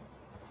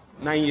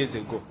 9 years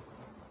ago,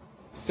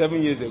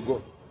 7 years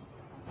ago.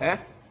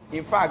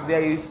 In fact,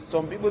 there is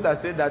some people that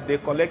say that they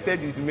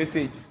collected his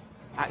message.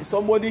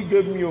 Somebody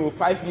gave me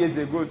 5 years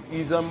ago.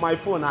 It's on my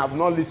phone. I have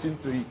not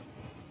listened to it.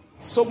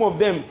 Some of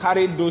them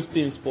carried those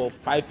things for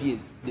 5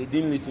 years. They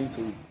didn't listen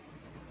to it.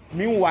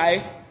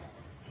 Meanwhile,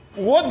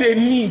 what they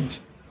need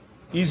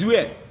is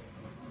where?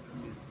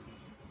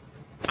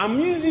 Are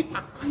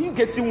you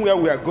getting where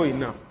we are going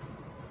now?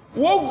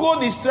 What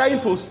God is trying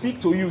to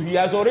speak to you, he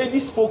has already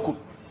spoken.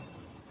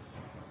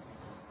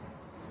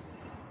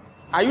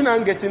 Are you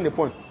not getting the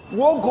point?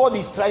 What God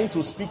is trying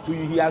to speak to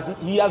you,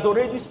 he has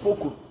already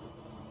spoken.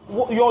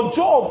 Your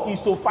job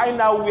is to find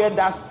out where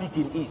that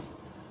speaking is.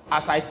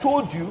 As I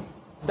told you,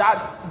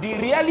 that the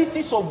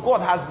realities of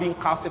God has been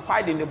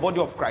calcified in the body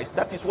of Christ.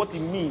 That is what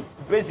it means,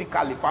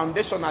 basically,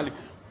 foundationally,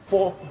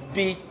 for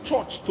the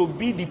church to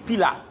be the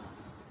pillar,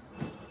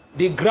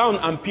 the ground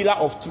and pillar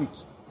of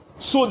truth.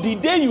 So the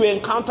day you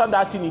encounter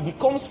that thing, it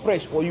becomes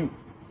fresh for you.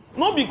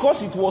 Not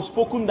because it was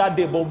spoken that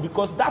day, but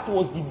because that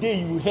was the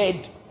day you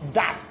heard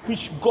that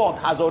which God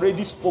has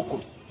already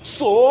spoken.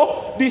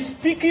 So the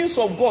speakings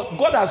of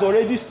God has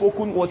already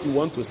spoken what he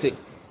wants to say.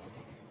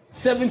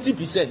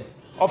 70%.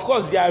 Of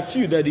course, there are a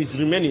few that is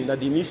remaining that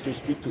he needs to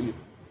speak to you.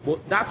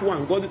 But that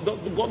one, God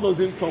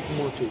doesn't talk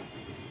much.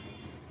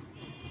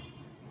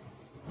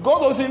 God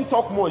doesn't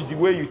talk much the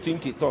way you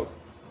think he talks.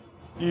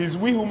 It is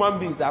we human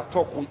beings that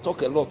talk. We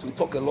talk a lot.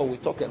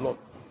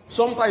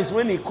 Sometimes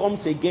when he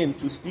comes again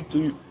to speak to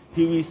you,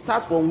 he will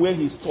start from where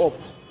he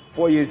stopped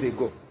 4 years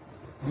ago.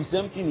 The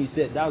same thing he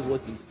said, that's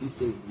what he's still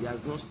saying. He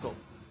has not stopped.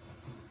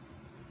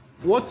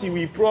 What he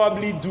will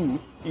probably do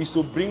is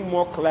to bring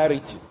more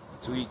clarity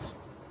to it.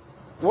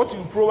 What he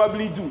will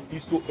probably do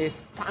is to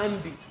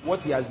expand it,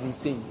 what he has been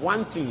saying.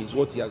 One thing is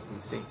what he has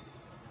been saying.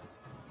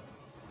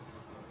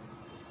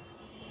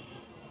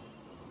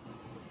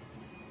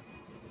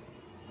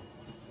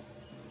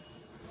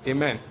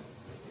 Amen.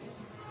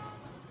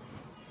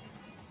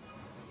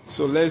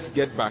 So let's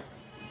get back.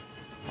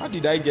 How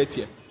did I get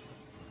here?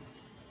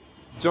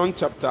 John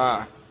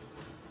chapter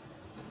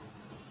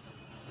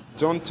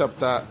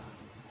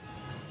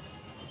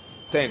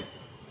 10.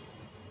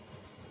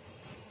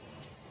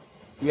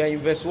 We are in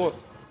verse what?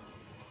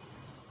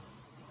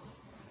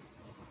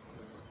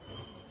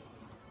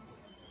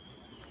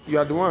 You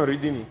are the one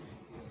reading it.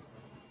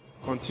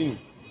 Continue.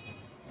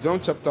 John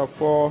chapter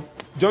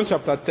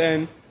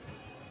 10,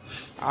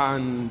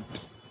 and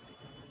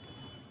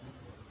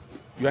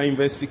you are in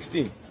verse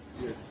 16.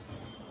 Yes.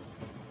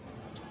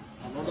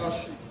 Another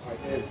sheep I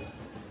heard,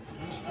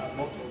 which are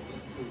not of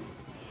this place.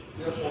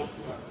 Therefore,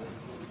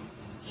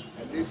 so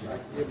and they shall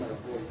hear my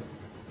voice.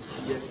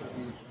 There shall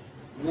be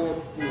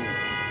one fold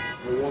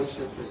and one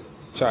shepherd.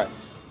 Child.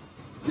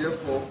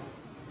 Therefore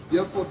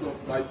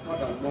doth my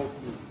Father love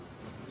me,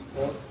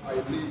 because I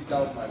lay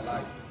down my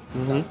life,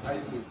 that I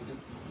may take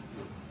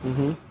it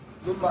again.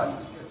 No man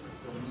taketh it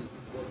from me,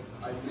 but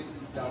I lay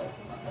it down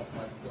of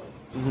myself.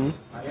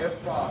 I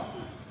have power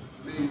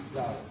to lay it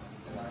down,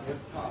 and I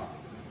have power to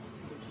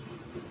take it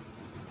again.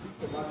 This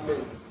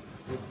commandment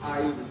that I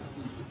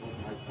received of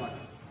my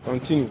Father.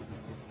 Continue.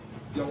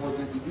 There was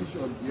a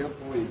division,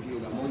 therefore,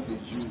 again among the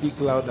Jews. Speak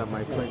louder,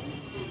 my friend.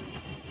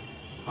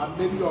 And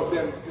many of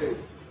them said,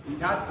 he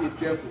had a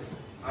devil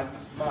and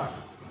is mad.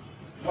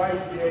 Why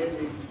hear ye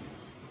him?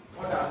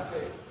 Others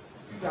said,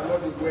 these are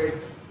not the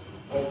words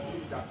of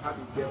him that had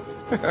a devil.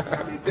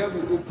 And the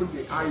devil opened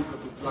the eyes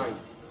of the blind.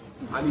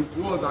 And it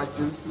was at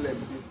Jerusalem,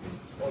 the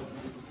feast of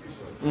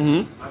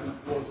dedication. And it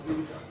was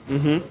winter.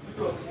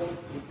 Jesus went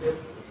to the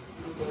temple to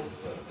see those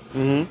first.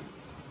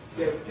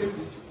 Then came the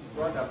Jews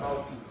round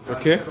about him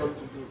and said unto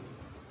him,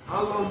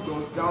 how long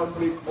dost thou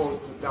make us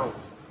to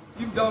doubt?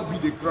 If thou be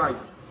the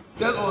Christ,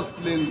 tell us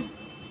plainly.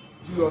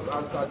 Jesus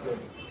answered them,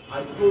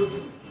 I told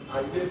you,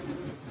 I did the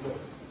not.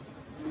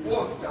 The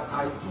work that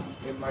I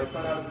do in my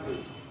Father's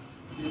name,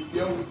 they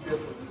bear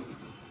witness of me,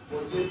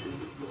 but they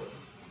believe not,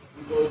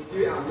 because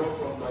they are not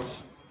from my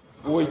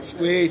sheep.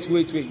 Wait,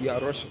 you are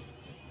rushing.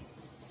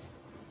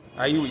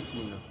 Are you with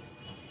me now?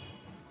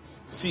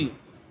 See,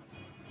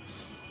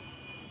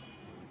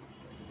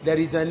 there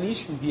is an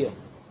issue here.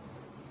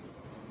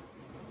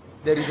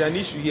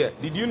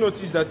 Did you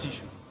notice that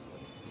issue?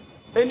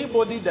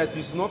 Anybody that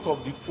is not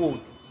of the fold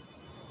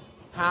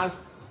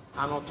has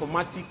an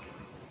automatic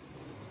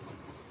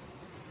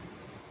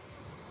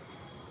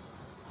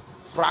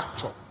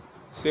fracture.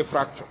 Say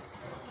fracture.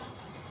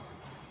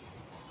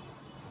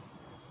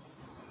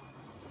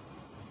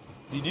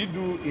 Did you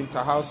do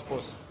inter-house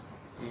sports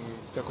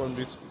in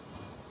secondary school?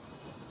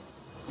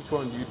 Which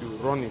one do you do?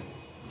 Running,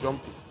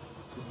 jumping,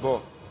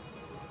 football,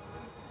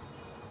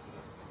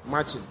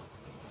 marching.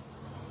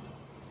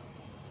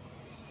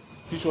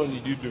 Which one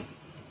did you do?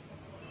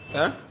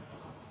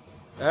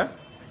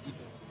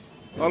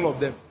 All of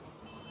them.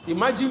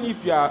 Imagine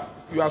if you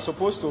are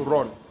supposed to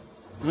run,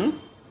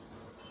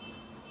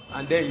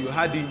 and then you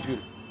had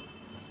injury.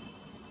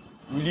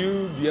 Will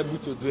you be able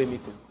to do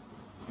anything?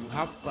 You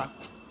have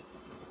fracture.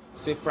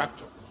 Say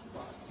fracture.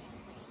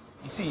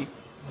 You see,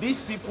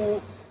 these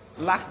people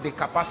lack the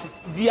capacity.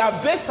 Their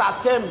best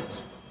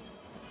attempt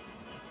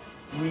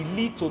will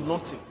lead to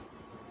nothing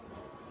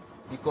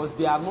because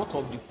they are not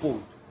of the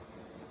fold.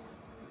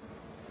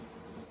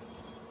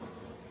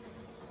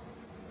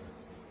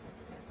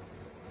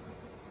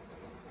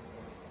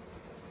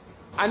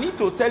 I need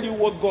to tell you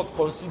what God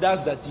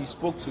considers that He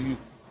spoke to you.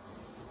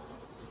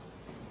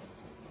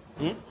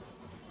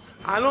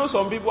 I know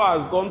some people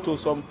has gone to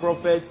some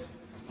prophets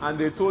and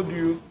they told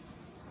you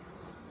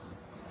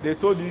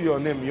your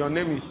name. Your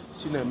name is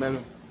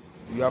Chinemelu.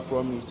 You are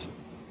from Ichi.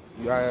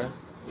 You are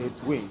a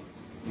twin.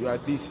 You are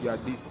this, you are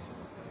this.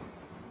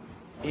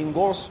 In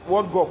God's,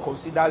 what God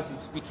considers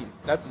is speaking.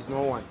 That is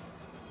not why.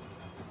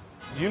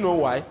 Do you know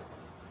why?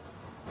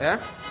 A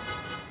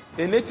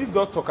native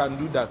doctor can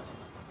do that.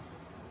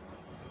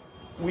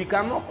 We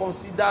cannot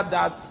consider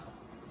that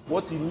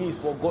what it means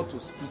for God to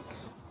speak.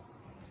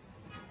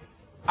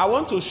 I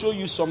want to show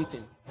you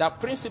something. That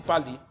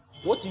principally,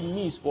 what it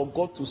means for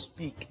God to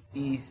speak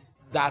is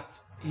that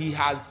He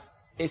has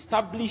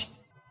established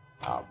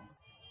a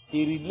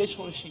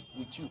relationship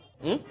with you.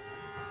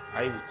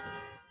 Are you with me?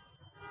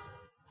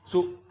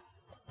 So,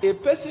 a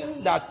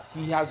person that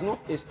He has not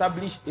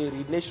established a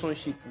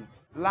relationship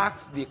with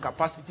lacks the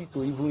capacity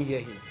to even hear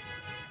Him.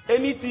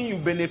 Anything you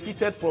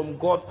benefited from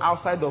God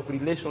outside of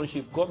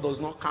relationship, God does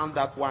not count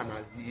that one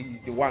as He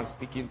is the one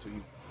speaking to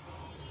you.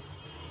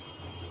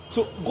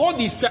 So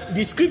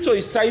the scripture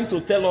is trying to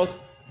tell us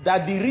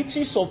that the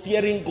riches of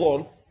hearing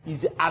God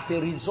is as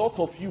a result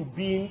of you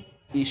being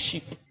a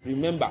sheep.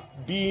 Remember,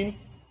 being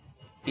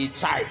a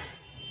child,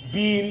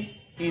 being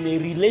in a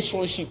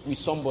relationship with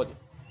somebody.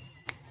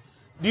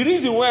 The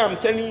reason why I'm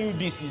telling you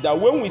this is that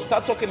when we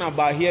start talking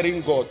about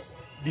hearing God,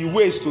 the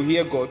ways to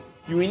hear God,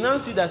 you will now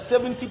see that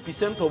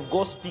 70% of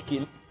God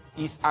speaking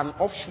is an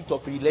offshoot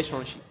of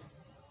relationship.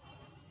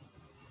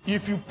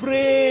 If you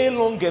pray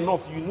long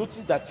enough, you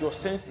notice that your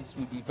senses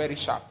will be very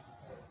sharp.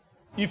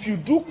 If you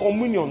do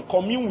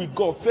commune with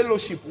God,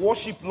 fellowship,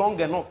 worship long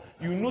enough,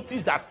 you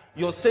notice that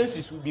your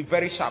senses will be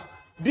very sharp.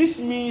 This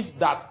means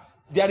that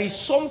there is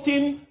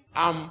something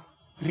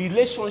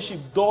relationship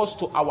does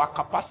to our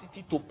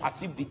capacity to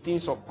perceive the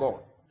things of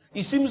God.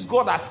 It seems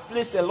God has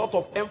placed a lot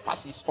of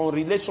emphasis on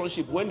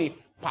relationship when it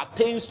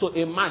pertains to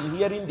a man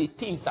hearing the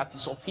things that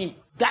is of him.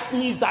 That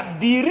means that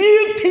the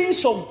real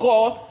things of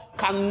God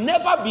can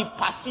never be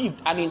perceived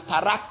and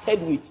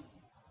interacted with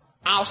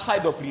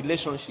outside of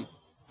relationship.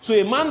 So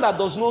a man that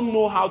does not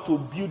know how to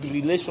build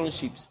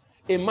relationships,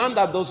 a man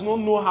that does not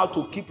know how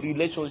to keep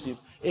relationships,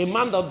 A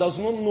man that does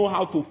not know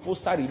how to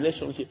foster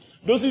relationship,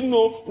 doesn't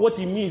know what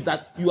it means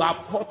that you have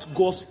hurt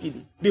God's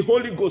feeling. The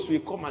Holy Ghost will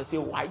come and say,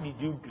 why did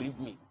you grieve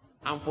me?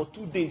 And for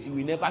 2 days, you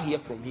will never hear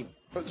from him.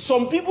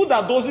 Some people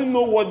that doesn't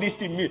know what this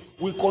thing means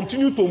will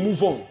continue to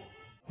move on.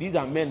 These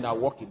are men that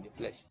walk in the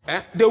flesh.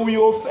 They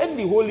will offend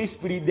the Holy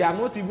Spirit. They are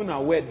not even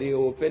aware they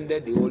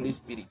offended the Holy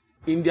Spirit.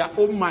 In their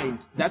own mind,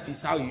 that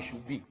is how you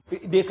should be.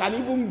 They can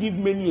even give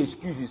many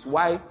excuses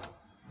why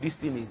this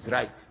thing is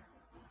right.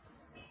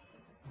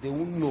 They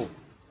won't know.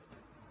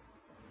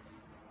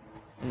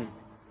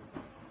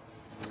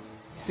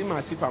 It seems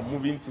as if I'm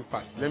moving too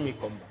fast. Let me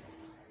come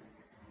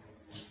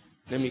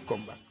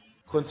back.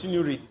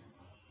 Continue reading.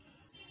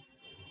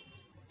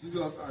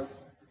 Jesus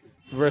answered.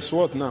 Verse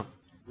what now?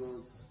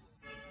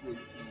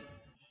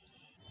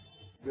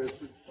 Verse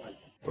 25.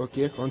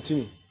 Okay,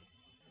 continue.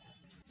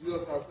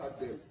 Jesus answered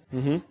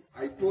them.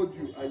 I told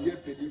you, and ye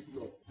believe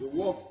not. The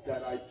works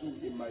that I do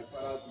in my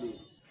Father's name,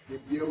 they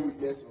bear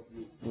witness of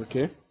me.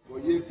 Okay.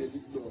 But ye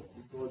believe not,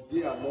 because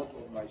ye are not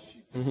of my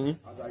sheep,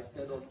 as I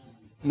said unto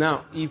you.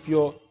 Now, if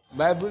your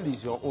Bible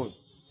is your own,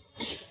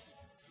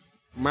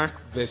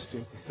 Mark verse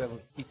 27.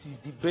 It is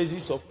the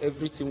basis of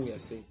everything we are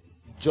saying.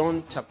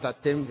 John chapter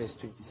 10 verse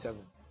 27.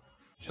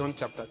 John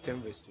chapter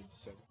 10 verse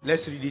 27.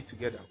 Let's read it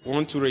together.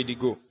 1, 2, ready,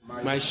 go.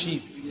 My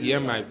sheep hear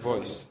my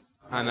voice,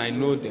 and I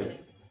know them,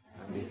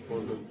 and they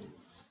follow me.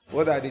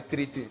 What are the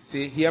 3 things?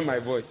 Say, hear my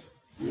voice.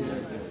 Hear my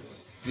voice.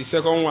 The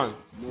second one.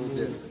 Know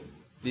them.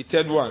 The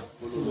third one.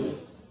 Follow them.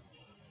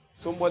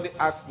 Somebody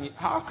asked me,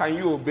 how can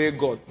you obey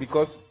God?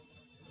 Because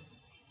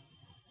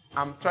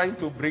I'm trying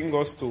to bring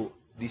us to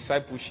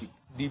discipleship.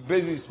 The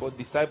basis for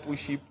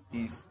discipleship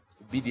is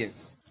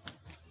obedience.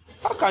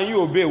 How can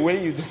you obey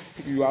when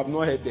you have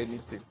not heard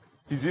anything?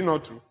 Is it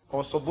not true?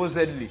 Or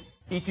supposedly,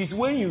 it is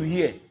when you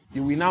hear,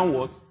 you will now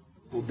what?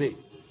 Obey.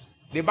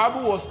 The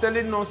Bible was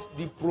telling us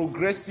the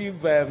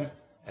progressive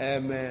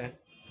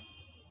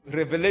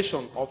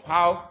revelation of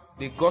how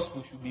the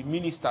gospel should be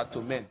ministered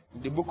to men.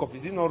 In the book of,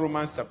 is it not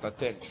Romans chapter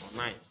 10 or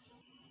 9?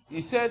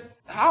 He said,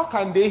 how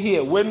can they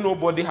hear when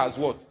nobody has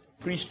what?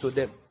 Preached to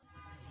them.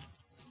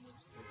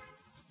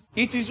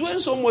 It is when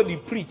somebody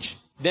preach,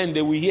 then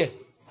they will hear.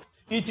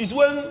 It is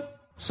when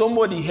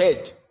somebody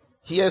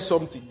hears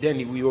something, then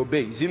he will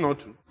obey. Is it not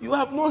true? You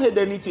have not heard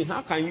anything.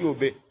 How can you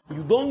obey?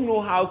 You don't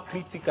know how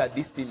critical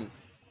this thing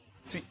is.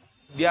 See,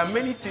 there are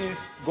many things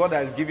God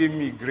has given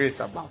me grace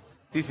about.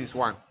 This is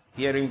one.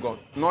 Hearing God.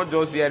 Not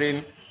just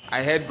hearing,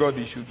 I heard God,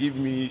 you should give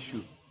me, you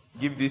should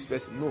give this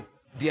person. No.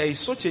 There is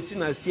such a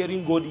thing as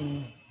hearing God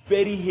in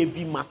very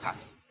heavy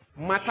matters.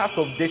 Matters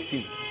of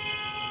destiny.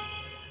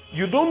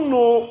 You don't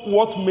know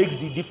what makes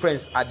the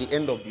difference at the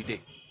end of the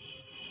day.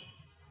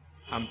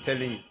 I'm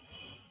telling you.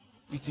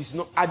 It is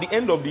not, at the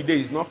end of the day,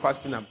 it's not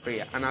fasting and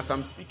prayer. And as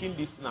I'm speaking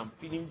this, I'm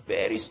feeling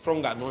very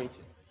strong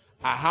anointing.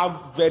 I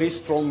have very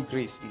strong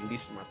grace in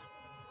this matter.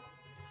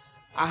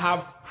 I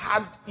have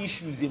had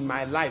issues in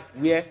my life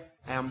where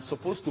I am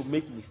supposed to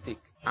make mistake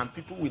and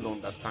people will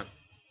understand.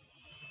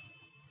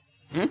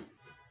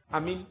 I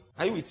mean,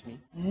 are you with me?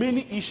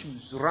 Many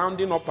issues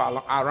rounding up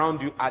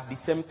around you at the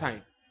same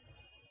time.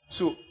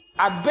 So,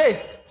 at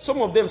best,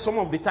 some of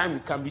the time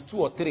it can be 2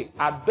 or 3.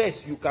 At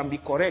best, you can be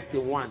correct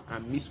in 1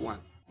 and miss 1.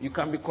 You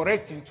can be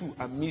correct in 2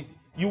 and miss.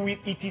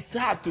 It is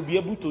hard to be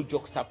able to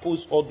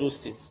juxtapose all those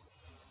things.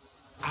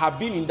 I have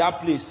been in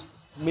that place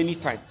many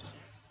times.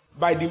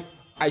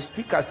 I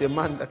speak as a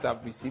man that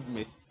have received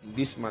mercy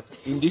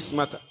in this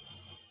matter.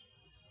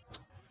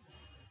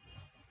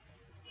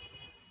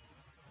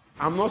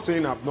 I'm not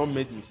saying I've not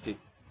made mistake,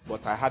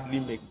 but I hardly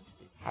make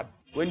mistake.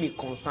 When it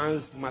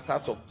concerns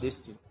matters of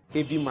destiny,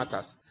 heavy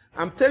matters.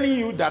 I'm telling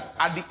you that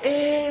at the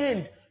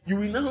end, you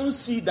will now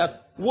see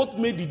that what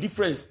made the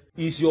difference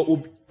is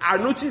I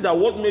noticed that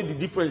what made the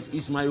difference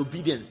is my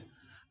obedience.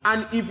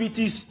 And if it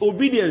is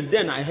obedience,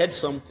 then I heard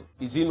something.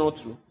 Is it not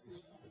true?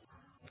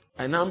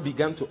 I now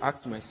began to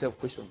ask myself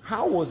question.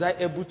 How was I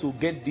able to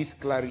get this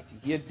clarity,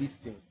 hear these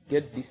things,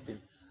 get this thing?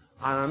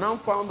 And I now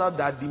found out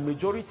that the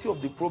majority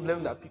of the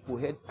problem that people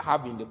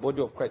have in the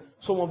body of Christ,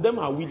 some of them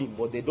are willing,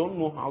 but they don't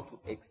know how to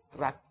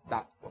extract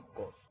that from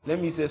God. Let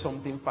me say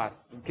something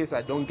fast, in case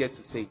I don't get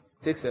to say it.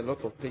 It takes a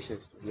lot of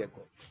patience to hear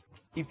God.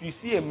 If you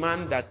see a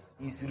man that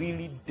is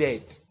really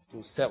dead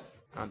to self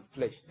and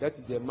flesh, that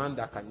is a man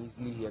that can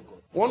easily hear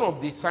God. One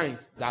of the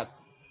signs that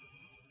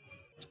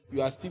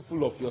you are still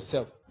full of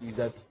yourself is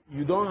that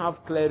you don't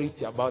have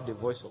clarity about the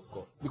voice of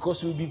God.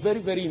 Because you'll be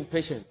very, very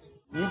impatient.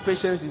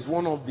 Impatience is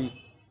one of the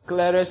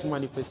clearest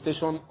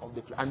manifestation of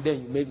the flesh. And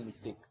then you make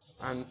mistake.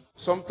 And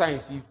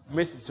sometimes if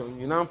message on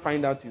you now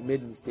find out you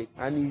made mistake.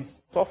 And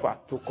it's tougher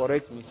to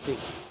correct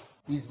mistakes.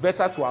 It's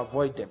better to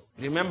avoid them.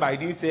 Remember, I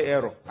didn't say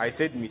error. I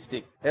said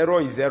mistake.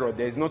 Error is error.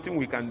 There is nothing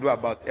we can do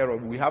about error.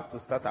 We have to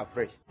start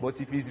afresh.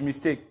 But if it's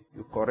mistake,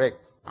 you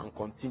correct and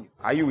continue.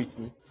 Are you with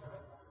me?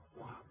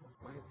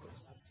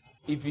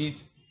 If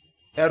it's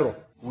error,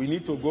 we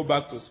need to go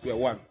back to square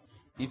one.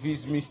 If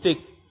it's mistake,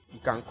 you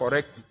can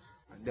correct it.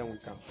 And then we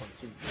can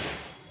continue.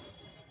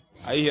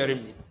 Are you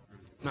hearing me?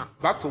 Now,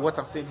 back to what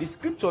I'm saying. The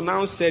scripture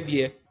now said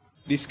here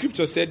The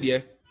scripture said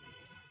here,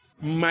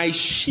 my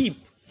sheep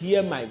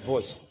hear my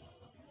voice.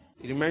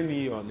 It reminds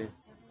me of your name.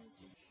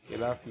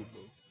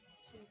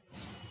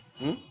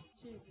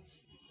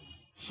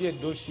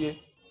 Shie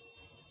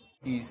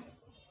is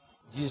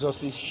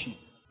Jesus' sheep.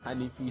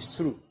 And if it's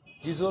true,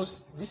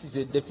 Jesus, this is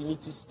a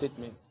definitive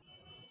statement.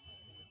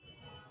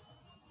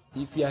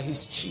 If you are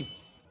his sheep,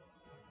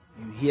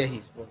 you hear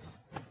his voice.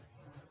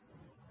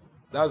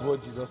 That's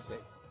what Jesus said.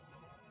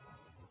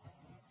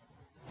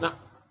 Now,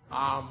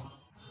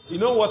 you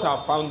know what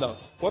I found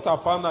out? What I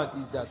found out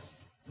is that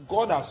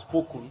God has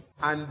spoken,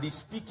 and the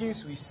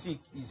speakings we seek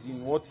is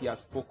in what he has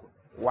spoken.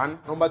 One.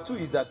 Number two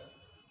is that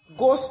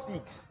God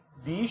speaks.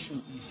 The issue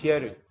is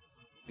hearing.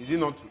 Is it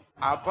not true?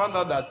 I found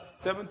out that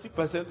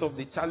 70% of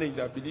the challenge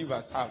that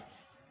believers have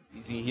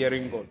is in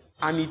hearing God.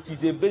 And it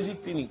is a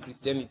basic thing in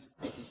Christianity.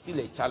 It is still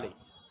a challenge.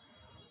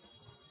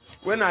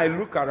 When I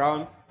look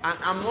around, and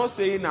I'm not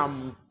saying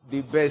I'm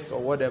the best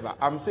or whatever.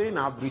 I'm saying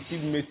I've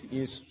received mercy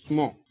in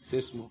small.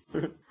 Say small.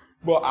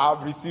 But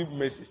I've received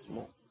mercy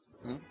small.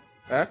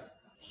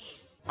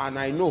 And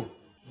I know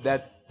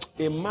that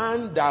a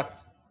man that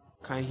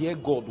can hear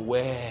God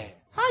well.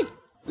 Hi.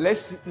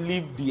 Let's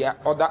leave the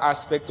other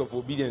aspect of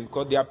obedience,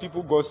 because there are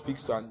people God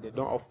speaks to and they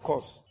don't. Of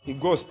course, if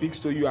God speaks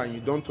to you and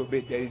you don't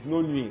obey, there is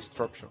no new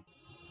instruction.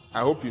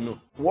 I hope you know.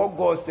 What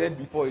God said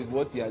before is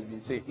what he has been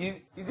saying.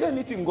 Is there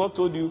anything God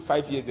told you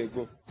 5 years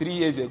ago, 3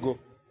 years ago?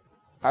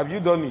 Have you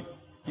done it?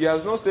 He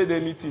has not said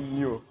anything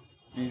new.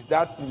 Is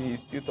that thing he's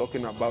still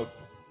talking about?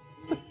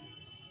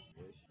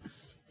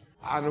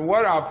 And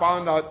what I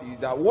found out is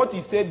that what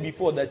he said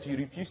before that you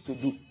refuse to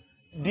do,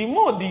 the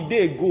more the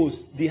day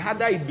goes, the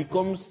harder it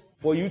becomes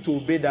for you to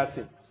obey that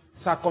thing.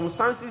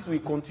 Circumstances will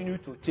continue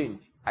to change.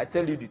 I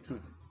tell you the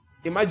truth.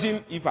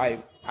 Imagine if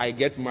I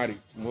get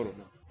married tomorrow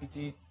now.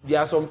 There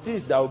are some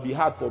things that will be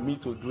hard for me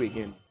to do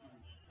again.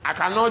 I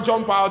cannot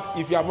jump out.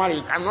 If you are married,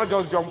 you cannot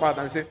just jump out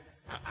and say,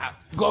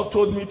 God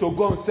told me to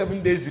go on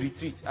 7 days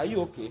retreat. Are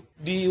you okay?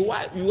 You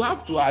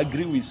have to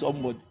agree with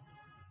somebody.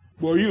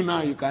 But you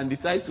now, you can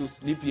decide to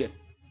sleep here.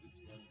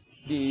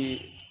 You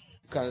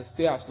can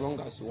stay as long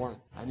as you want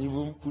and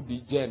even put the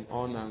gen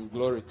on and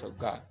glory to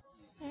God.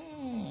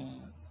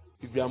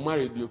 If you are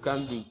married, you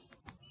can't do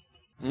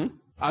it.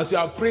 As you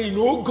are praying,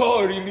 oh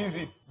God, release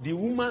it. The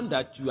woman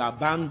that you are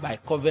bound by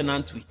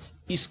covenant with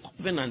is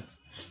covenant.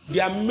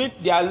 There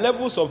are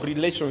levels of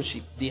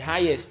relationship. The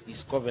highest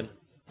is covenant.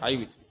 Are you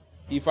with me?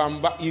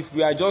 If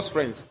we are just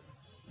friends,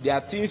 there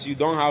are things you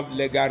don't have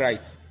legal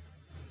right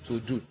to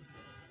do.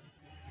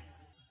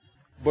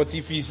 But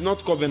if it's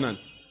not covenant,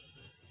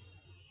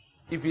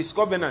 if it's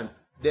covenant,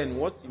 then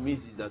what it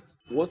means is that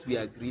what we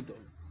agreed on,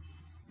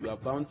 you are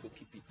bound to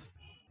keep it.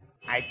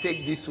 I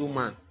take this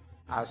woman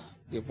as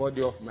the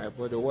body of my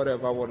body,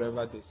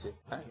 whatever they say.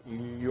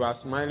 You are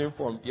smiling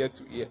from ear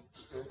to ear.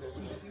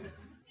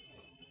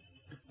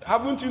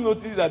 Haven't you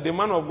noticed that the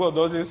man of God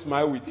doesn't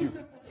smile with you?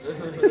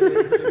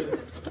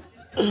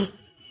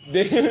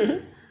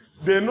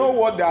 They know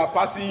what they are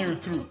passing you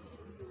through.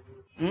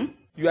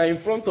 You are in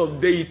front of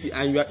deity,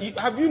 and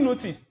have you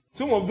noticed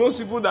some of those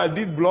people that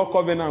did blood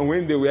covenant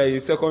when they were in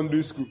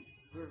secondary school?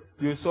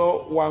 You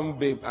saw one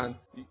babe, and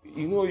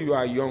you know you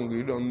are young,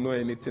 you don't know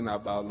anything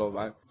about love,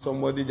 and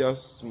somebody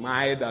just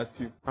smiled at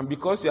you. And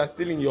because you are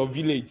still in your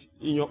village,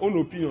 in your own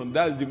opinion,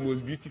 that's the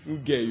most beautiful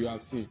girl you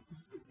have seen.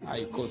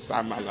 I call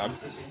Samalam.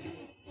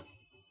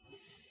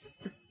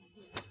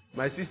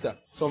 My sister,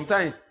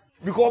 sometimes,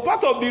 because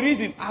part of the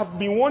reason I've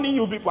been warning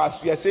you people,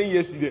 as we are saying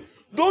yesterday,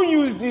 don't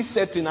use this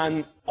setting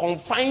and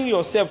confine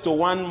yourself to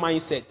one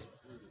mindset.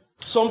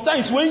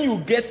 Sometimes when you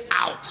get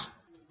out,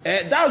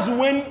 that's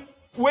when,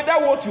 whether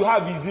what you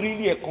have is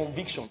really a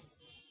conviction.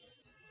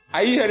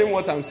 Are you hearing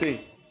what I'm saying?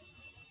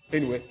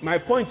 Anyway, my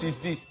point is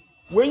this.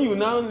 When you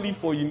now live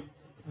for you,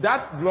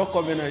 that blood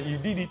covenant, you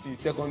did it in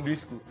secondary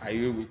school. Are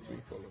you with me?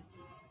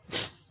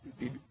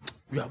 Follow.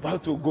 You're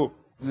about to go.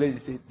 Lady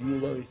say,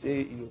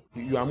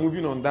 you are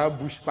moving on that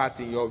bush path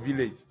in your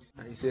village.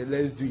 And he said,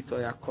 let's do it.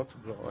 Or you cut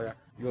blood. Or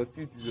your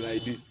teeth is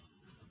like this.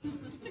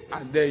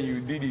 And then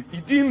you did it.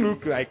 It didn't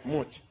look like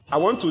much. I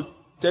want to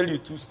tell you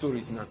 2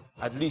 stories now.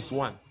 At least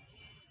one.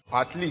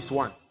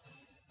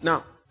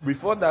 Now,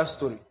 before that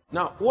story.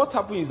 Now, what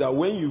happened is that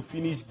when you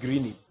finish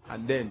grinning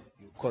and then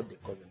you cut the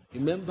covenant.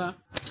 Remember,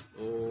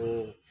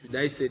 should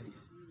I say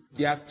this?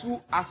 There are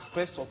 2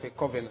 aspects of a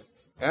covenant.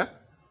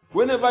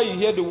 Whenever you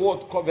hear the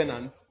word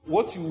covenant,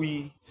 what you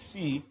will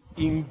see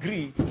in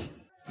Greek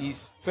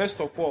is,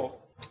 first of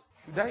all,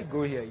 should I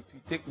go here? It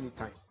will take me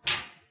time.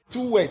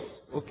 2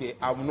 words. Okay,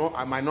 I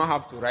might not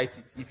have to write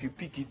it. If you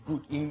pick it,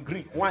 good. In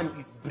Greek, one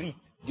is brit.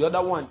 The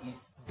other one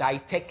is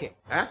daiteke.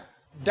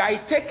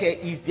 Daiteke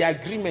is the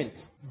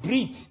agreement.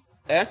 Brit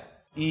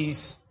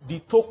is the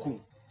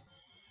token.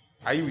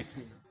 Are you with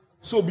me?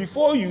 So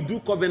before you do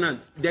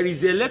covenant, there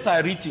is a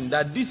letter written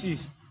that this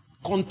is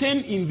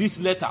contained in this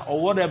letter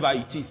or whatever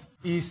it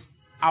is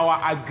our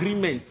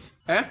agreement.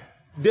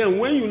 Then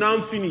when you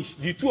now finish,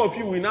 the 2 of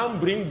you will now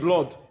bring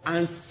blood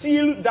and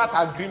seal that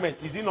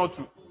agreement. Is it not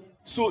true?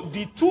 So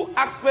the 2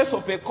 aspects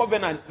of a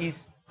covenant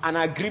is an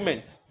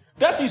agreement.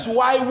 That is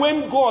why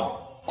when God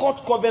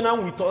cut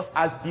covenant with us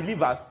as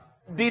believers,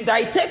 the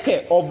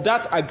taker of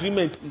that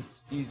agreement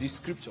is the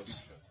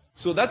scriptures.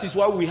 So that is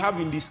why we have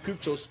in the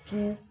scriptures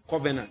 2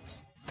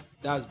 covenants.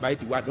 That's by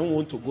the way. I don't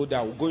want to go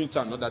there. We'll go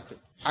into another thing.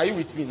 Are you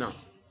with me now?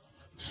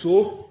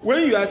 So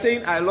when you are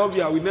saying I love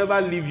you, I will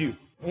never leave you.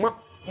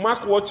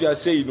 Mark what you are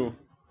saying.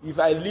 If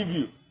I leave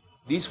you,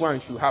 this one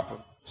should happen.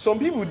 Some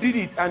people did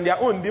it and their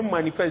own didn't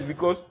manifest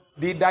because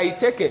the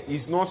taker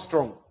is not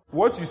strong.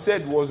 What you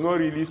said was not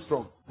really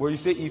strong. But you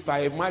say, if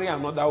I marry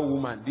another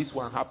woman, this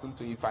one happened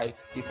to you.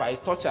 If I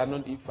touch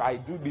another, if I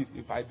do this,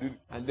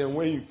 and then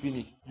when you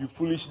finish, you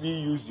foolishly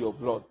use your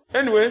blood.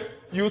 Anyway,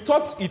 you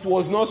thought it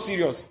was not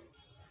serious.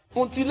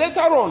 Until later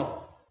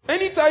on,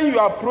 anytime you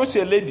approach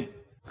a lady,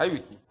 are you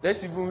with me?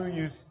 Let's even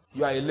use,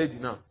 you are a lady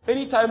now.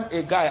 Anytime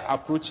a guy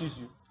approaches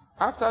you,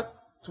 after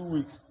 2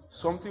 weeks,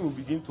 something will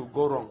begin to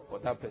go wrong for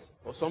that person.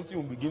 Or something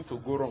will begin to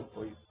go wrong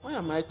for you. Why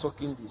am I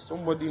talking this?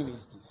 Somebody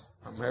needs this.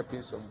 I'm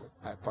helping somebody.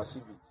 I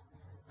perceive it.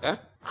 Eh?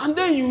 And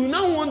then you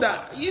now wonder,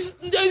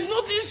 there is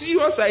nothing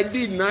serious I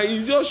did now.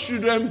 It's just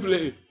children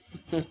play.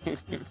 Okay.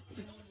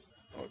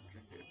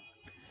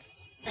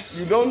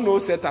 You don't know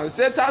Satan.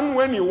 Satan,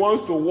 when he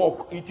wants to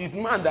walk, it is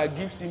man that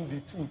gives him the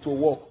tool to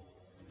walk.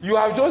 You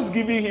have just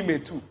given him a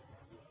tool.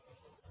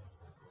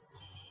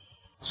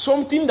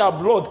 Something that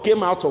blood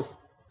came out of.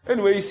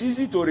 Anyway, it's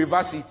easy to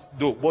reverse it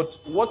though. But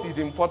what is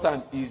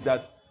important is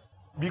that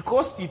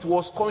because it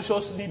was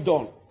consciously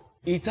done,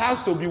 it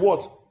has to be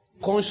what?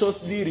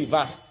 Consciously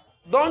reversed.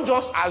 Don't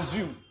just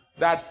assume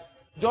that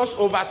just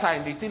over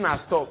time the thing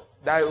has stopped.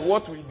 That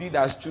what we did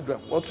as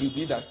children.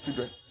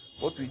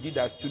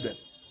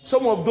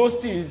 Some of those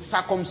things,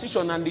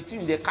 circumcision and the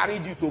things they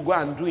carried you to go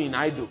and do in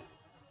idol.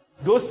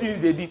 Those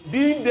things they did.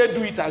 Didn't they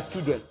do it as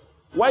children?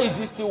 Why is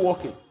it still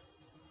working?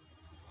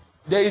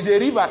 There is a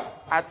river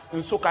at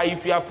Nsoka.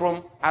 If you are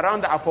from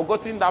around, I've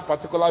forgotten that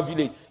particular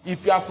village.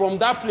 If you are from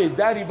that place,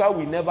 that river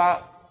will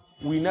never,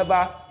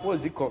 what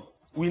is it called?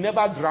 Will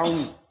never drown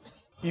you.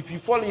 If you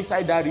fall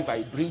inside that river,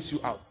 it brings you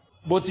out.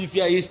 But if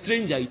you are a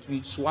stranger, it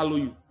will swallow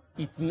you.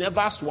 It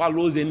never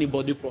swallows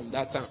anybody from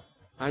that town.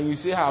 And you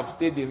say, I have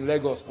stayed in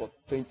Lagos for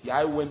 20.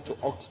 I went to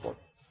Oxford.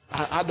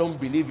 I don't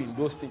believe in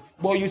those things.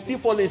 But you still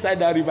fall inside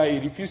that river,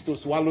 it refuses to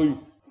swallow you.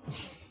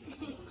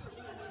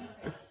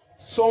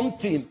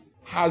 Something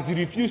has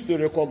refused to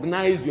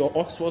recognize your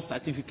Oxford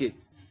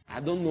certificate.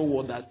 I don't know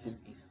what that thing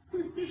is.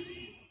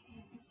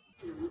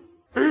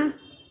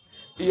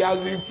 He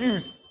has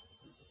refused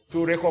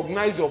to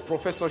recognize your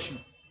professorship.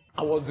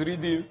 I was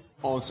reading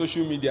on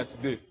social media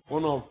today.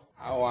 One of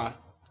our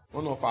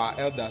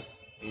elders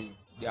in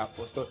the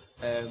Apostle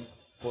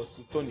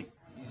Tony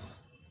is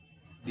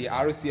the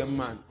RCM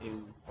man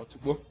in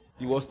Udechukwu.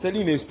 He was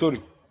telling a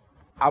story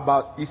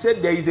about. He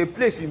said there is a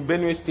place in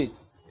Benue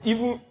State.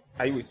 Even,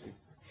 are you with me?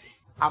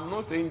 I'm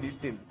not saying this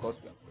thing because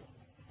we are friends.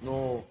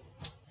 No.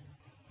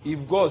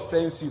 If God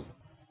sends you,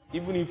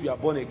 even if you are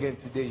born again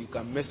today, you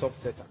can mess up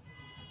Satan.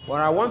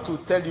 But I want to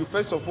tell you,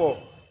 first of all,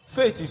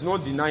 faith is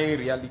not denying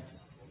reality.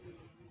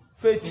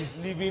 Faith is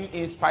living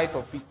in spite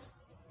of it.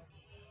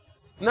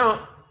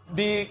 Now,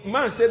 the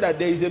man said that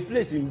there is a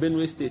place in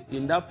Benue State.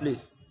 In that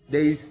place,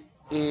 there is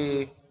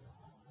a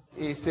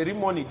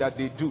ceremony that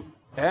they do.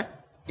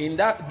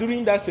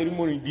 During that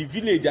ceremony, the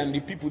village and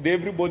the people,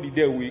 everybody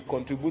there will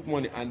contribute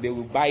money and they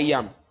will buy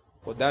yam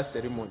for that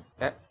ceremony.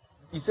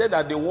 He said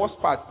that the worst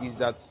part is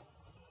that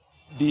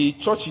the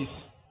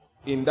churches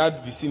in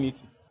that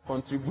vicinity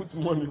contribute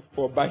money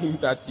for buying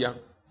that yam.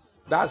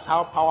 That's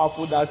how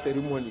powerful that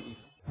ceremony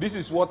is. This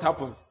is what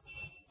happens.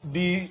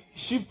 The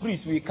chief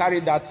priest will carry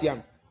that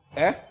yam.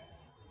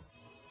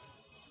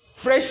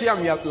 Fresh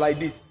yam like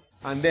this.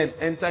 And then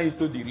enter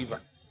into the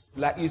river.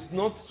 Like it's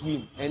not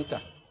swim,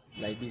 enter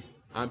like this.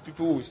 And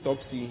people will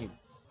stop seeing him.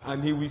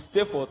 And he will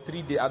stay for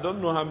 3 days. I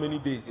don't know how many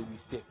days he will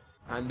stay.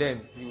 And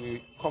then he will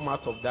come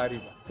out of that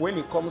river. When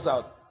he comes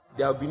out,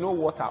 there will be no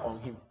water on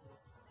him.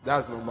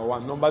 That's number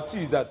one. Number two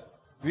is that,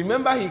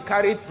 remember he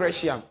carried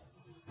fresh yam.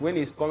 When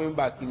he's coming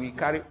back, he will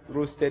carry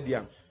roasted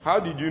yam. How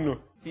did you know?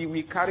 He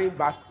will carry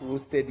back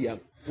roasted yam.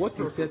 What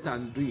is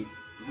Satan doing?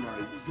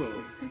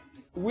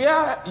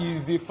 Where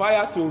is the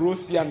fire to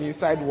roast yam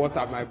inside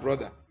water, my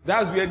brother?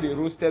 That's where the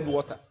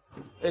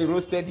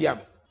roasted yam.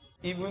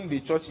 Even the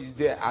churches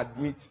there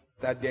admit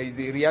that there is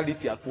a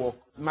reality at work.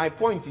 My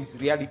point is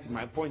reality.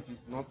 My point is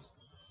not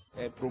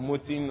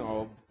promoting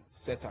of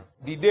Satan.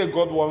 The day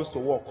God wants to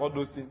work, all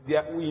those things,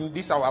 in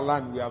this our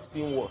land, we have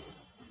seen worse.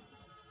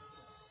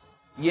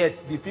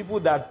 Yet the people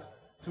that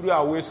threw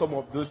away some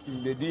of those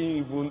things,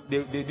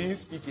 they didn't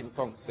speak in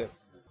tongues.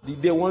 The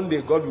day one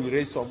day God will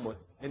raise somebody.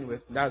 Anyway,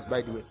 that's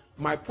by the way.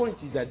 My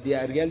point is that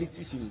there are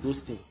realities in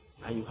those things,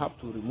 and you have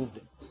to remove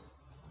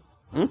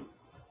them.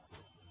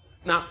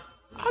 Now,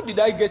 how did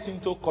I get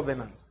into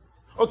covenant?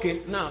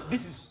 Okay, now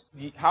this is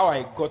how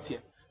I got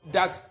here.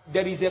 That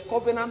there is a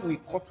covenant we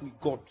cut with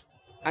God,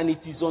 and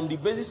it is on the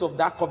basis of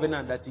that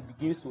covenant that He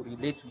begins to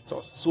relate with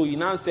us. So He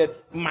now said,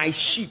 "My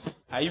sheep."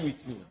 Are you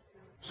with me?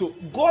 So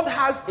God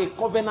has a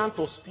covenant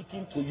of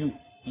speaking to you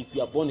if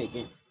you are born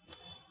again.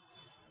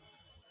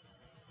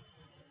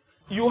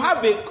 You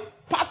have a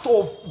part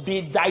of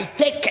the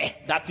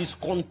dieteke that is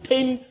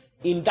contained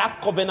in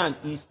that covenant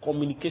is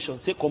communication.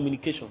 Say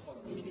communication.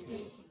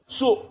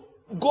 So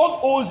God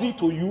owes it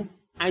to you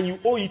and you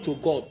owe it to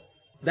God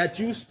that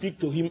you speak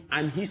to him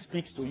and he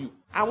speaks to you.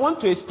 I want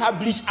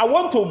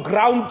to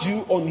ground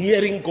you on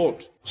hearing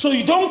God. So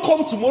you don't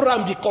come tomorrow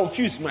and be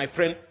confused, my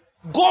friend.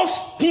 God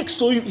speaks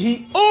to you.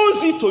 He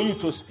owes it to you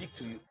to speak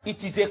to you.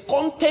 It is a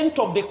content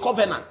of the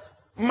covenant.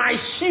 My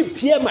sheep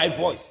hear my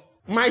voice.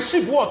 My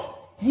sheep what?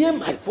 Hear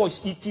my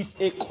voice. It is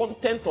a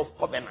content of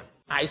covenant.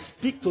 I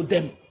speak to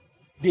them.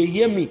 They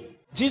hear me.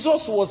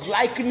 Jesus was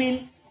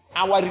likening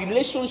our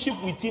relationship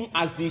with him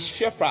as the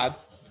shepherd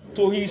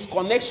to his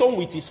connection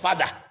with his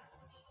father.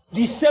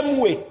 The same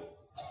way.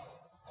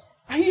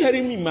 Are you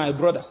hearing me, my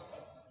brother?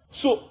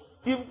 So,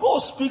 if God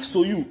speaks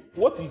to you,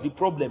 what is the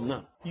problem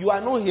now? You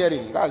are not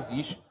hearing. That's the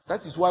issue.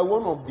 That is why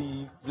one of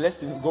the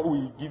blessings God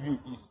will give you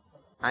is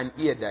an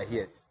ear that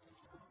hears,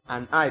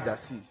 an eye that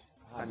sees,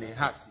 and a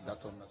heart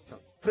that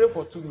understands. Pray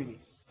for 2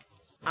 minutes.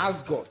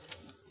 Ask God,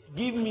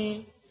 give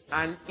me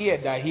an ear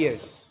that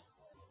hears,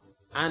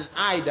 an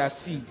eye that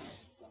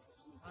sees,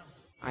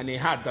 and a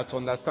heart that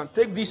understands.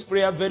 Take this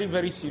prayer very,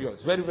 very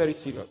serious. Very, very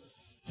serious.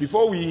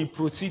 Before we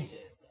proceed,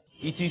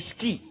 it is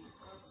key.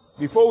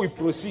 Before we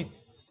proceed,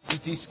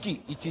 it is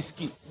key. It is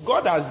key.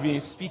 God has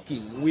been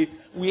speaking.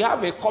 We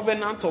have a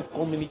covenant of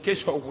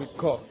communication with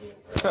God.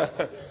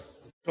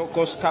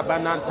 Tokos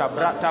kabananta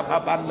brata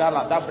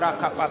babandala dabra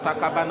kapata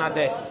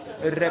kabanade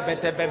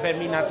rebete bebe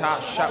minata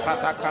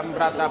shapata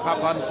kambrata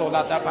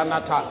babantola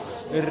dabanata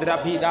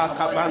rabida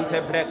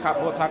kabante breka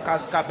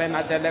botakas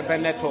kabena dele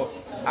beneto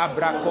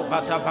abrako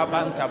bata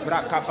babanta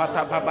braka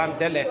bata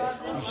babandele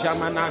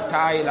jamana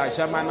taila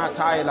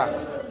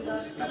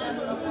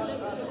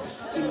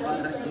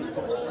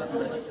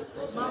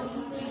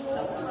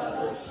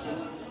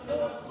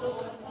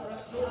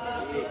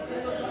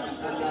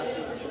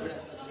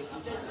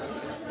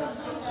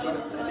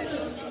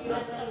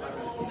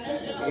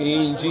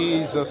in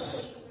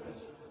Jesus'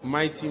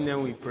 mighty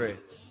name we pray.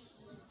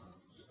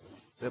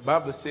 The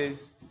Bible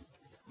says,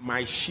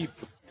 my sheep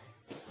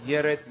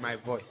heareth my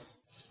voice.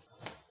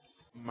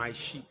 My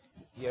sheep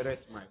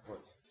heareth my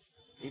voice.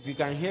 If you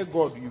can hear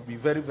God, you'll be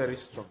very, very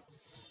strong.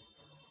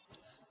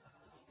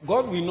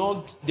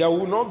 There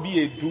will not be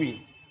a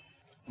doing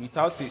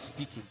without a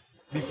speaking.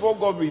 Before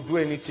God will do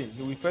anything,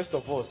 he will first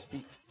of all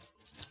speak.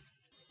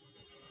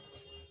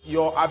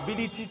 Your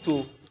ability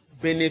to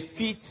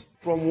benefit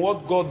from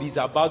what God is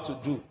about to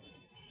do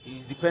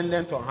is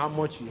dependent on how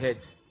much you heard.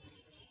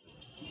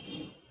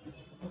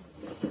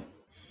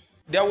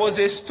 There was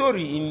a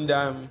story in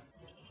the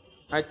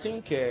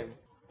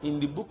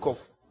book of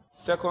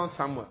 2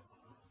 Samuel.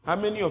 How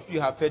many of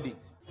you have heard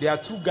it? There are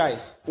 2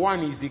 guys. One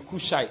is the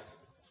Cushite,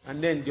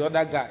 and then the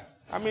other guy.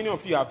 How many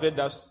of you have read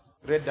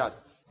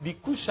that? The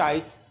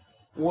Cushite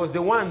was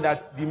the one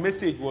that the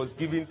message was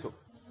given to.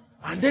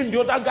 And then the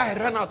other guy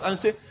ran out and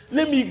said,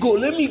 let me go.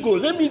 He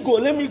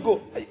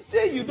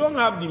said, you don't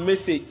have the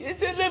message. He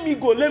said, let me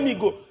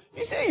go.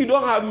 He said, you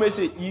don't have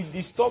message. He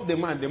disturbed the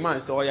man. The man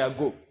said, oh yeah,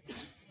 go.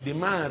 The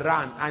man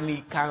ran, and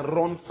he can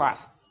run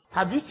fast.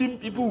 Have you seen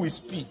people with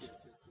speed?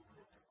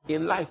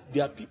 In life,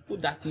 there are people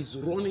that is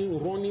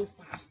running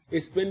fast,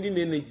 expending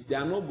energy. They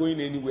are not going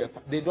anywhere.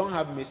 They don't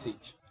have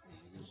message.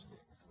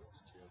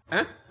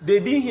 They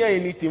didn't hear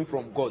anything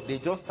from God. They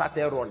just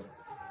started running.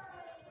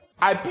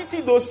 I pity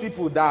those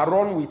people that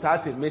run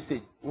without a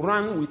message,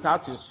 run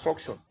without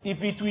instruction.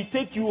 If it will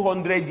take you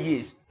 100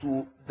 years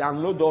to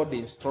download all the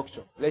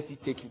instruction, let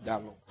it take you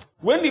that long.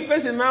 When the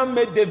person now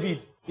met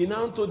David, he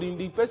now told him,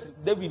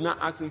 David now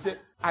asked him, he said,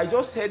 I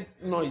just heard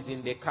noise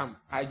in the camp.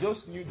 I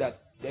just knew that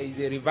there is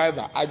a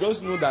revival. I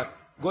just know that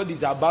God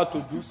is about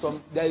to do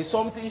something. There is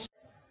something.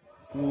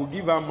 We will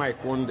give her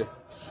mic one day.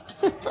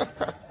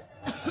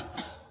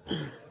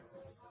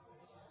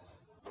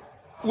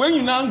 When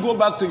you now go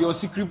back to your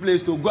secret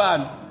place to go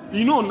and,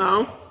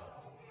 now,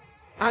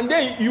 and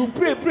then you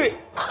pray.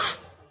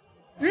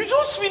 You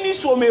just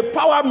finished from a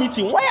power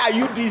meeting. Why are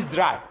you this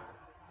dry?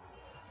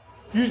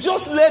 You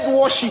just led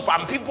worship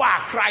and people are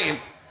crying.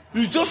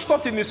 You just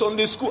taught in the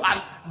Sunday school and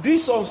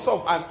this on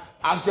stuff, and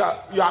as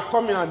you are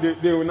coming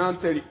and they will now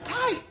tell you,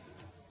 hi,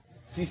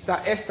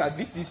 Sister Esther,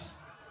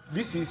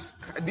 this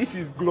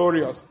is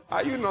glorious.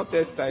 Are you not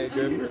Esther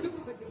again?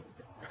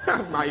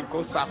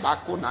 Michael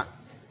Sabakuna.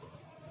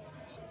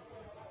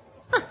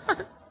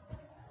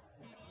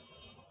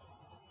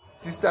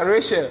 Sister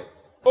Rachel.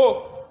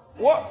 Oh,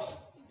 what?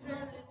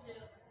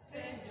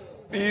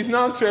 He is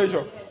now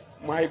treasure.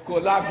 Michael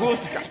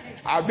Lagoska.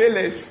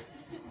 Abeles.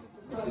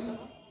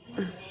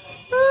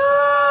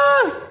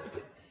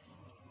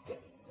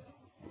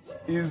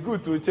 It's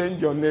good to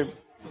change your name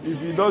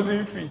if it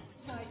doesn't fit.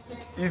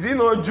 Is it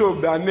not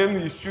Job that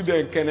named his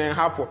children Kenan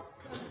Hapo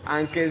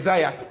and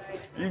Keziah?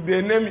 If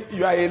they name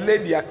you are a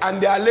lady,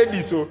 and they are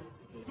ladies, so.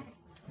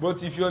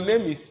 But if your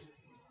name is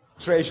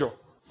Treasure,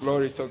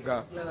 glory to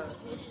God.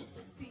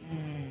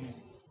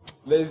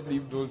 Let's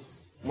leave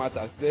those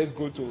matters. Let's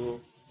go to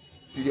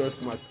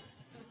serious matter.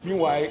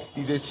 Meanwhile,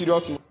 it's a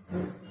serious matter.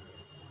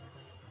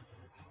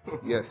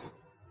 Yes.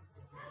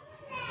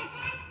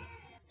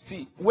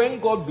 See, when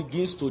God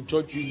begins to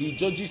judge you, He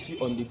judges you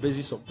on the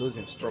basis of those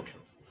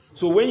instructions.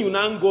 So when you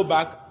now go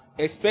back,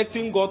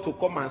 expecting God to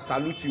come and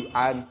salute you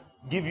and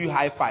give you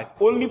high five,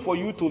 only for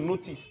you to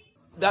notice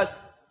that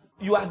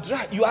you are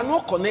dry, you are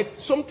not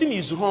connected, something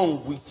is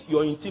wrong with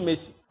your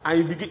intimacy. And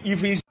you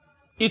begin,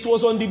 it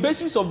was on the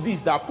basis of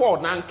this that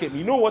Paul now came.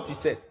 You know what he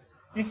said?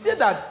 He said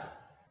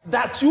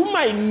that you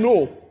might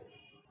know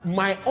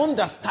my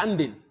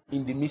understanding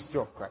in the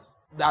mystery of Christ.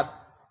 That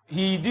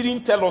he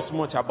didn't tell us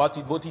much about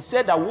it, but he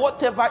said that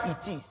whatever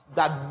it is,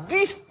 that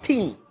this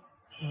thing,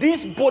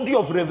 this body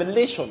of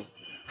revelation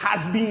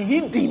has been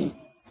hidden.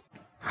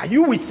 Are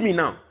you with me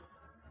now?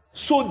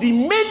 So the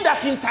men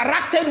that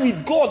interacted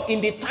with God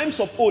in the times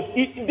of old,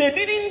 they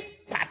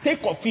didn't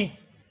partake of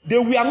it. They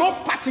were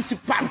not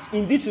participants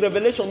in this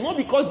revelation, not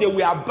because they were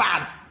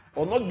bad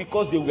or not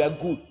because they were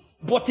good,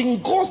 but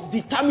in God's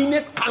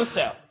determinate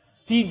counsel.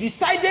 He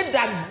decided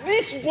that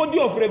this body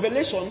of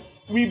revelation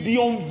will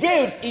be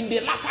unveiled in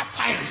the latter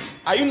times.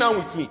 Are you now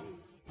with me?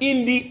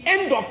 In the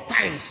end of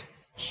times.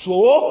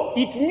 So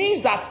it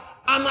means that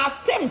an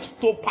attempt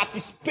to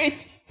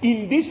participate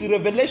in this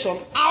revelation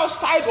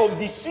outside of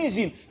the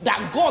season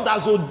that God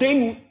has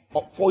ordained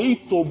for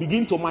it to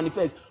begin to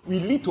manifest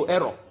will lead to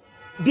error.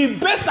 The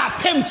best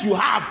attempt you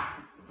have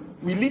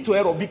will lead to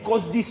error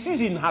because the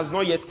season has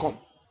not yet come.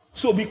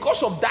 So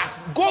because of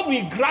that, God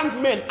will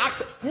grant men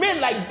access.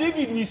 Men like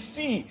David will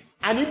see,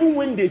 and even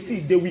when they see,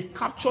 they will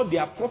capture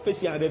their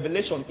prophecy and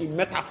revelation in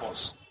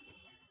metaphors.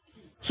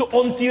 So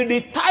until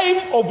the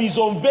time of his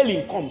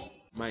unveiling comes,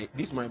 my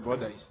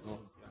brother is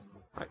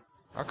not.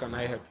 How can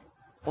I help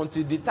you?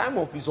 Until the time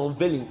of his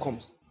unveiling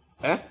comes,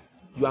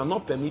 you are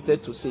not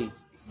permitted to say it.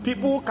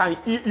 People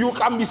you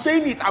can be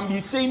saying it and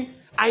be saying,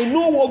 I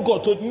know what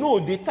God told. No,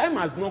 the time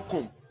has not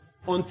come.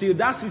 Until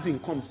that season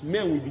comes,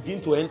 men will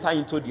begin to enter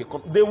into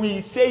they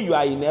will say you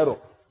are in error.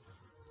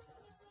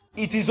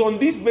 It is on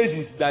this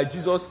basis that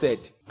Jesus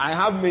said, I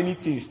have many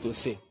things to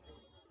say.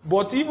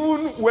 But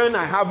even when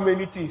I have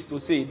many things to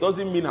say, it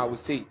doesn't mean I will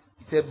say it.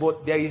 He said,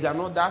 but there is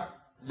another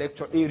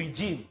lecture, a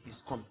regime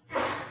is coming.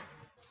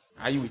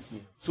 Are you with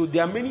me? So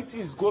there are many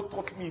things God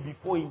taught me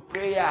before in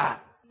prayer.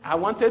 I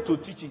wanted to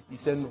teach it. He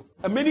said no.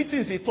 And many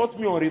things he taught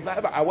me on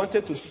revival. I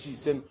wanted to teach it. He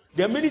said no.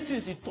 There are many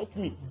things he taught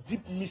me,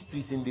 deep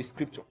mysteries in the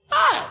scripture.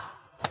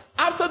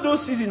 After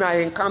those seasons I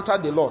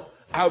encountered the Lord,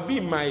 I'll be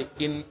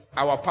in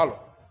our parlor.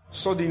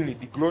 Suddenly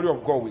the glory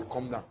of God will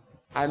come down.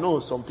 I know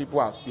some people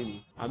have seen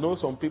it. I know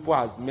some people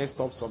have messed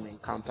up some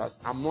encounters.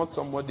 I'm not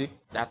somebody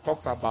that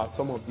talks about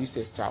some of these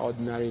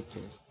extraordinary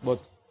things.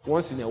 But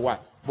once in a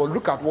while. But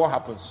look at what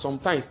happens.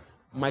 Sometimes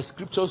my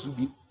scriptures will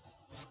be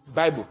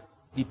Bible.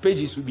 The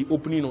pages will be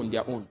opening on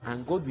their own.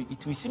 And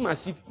it will seem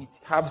as if it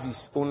has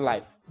its own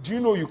life. Do you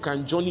know you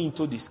can journey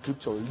into the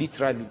scripture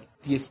literally?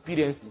 The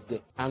experience is there.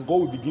 And God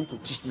will begin to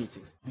teach me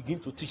things. Begin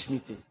to teach me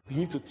things.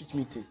 Begin to teach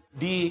me things.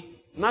 The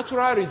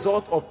natural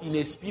result of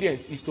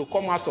inexperience is to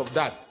come out of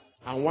that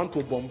and want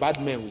to bombard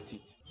men with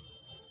it.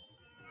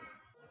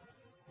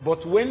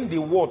 But when the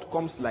word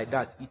comes like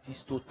that, it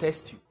is to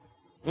test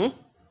you.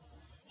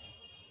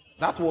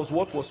 That was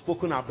what was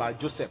spoken about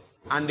Joseph.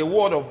 And the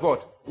word of God,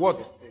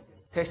 what?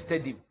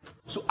 Tested him.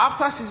 So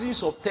after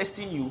seasons of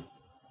testing you,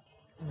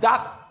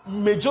 that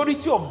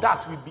majority of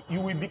that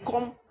you will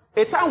become,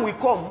 a time will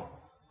come,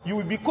 you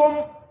will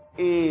become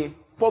a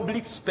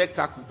public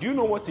spectacle. Do you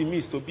know what it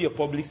means to be a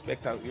public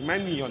spectacle?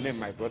 Remind me your name,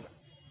 my brother.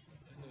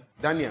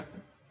 Daniel.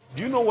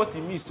 Do you know what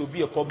it means to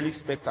be a public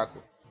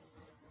spectacle?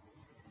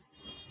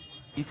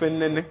 If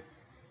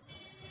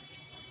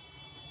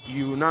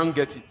you now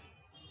get it.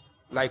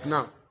 Like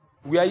now.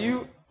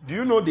 Do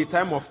you know the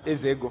time of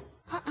Ezego?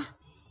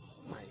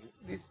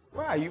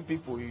 Why are you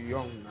people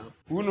young now?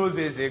 Who knows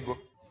Ezego?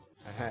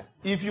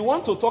 If you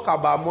want to talk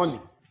about money,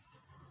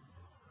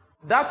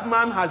 that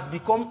man has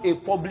become a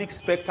public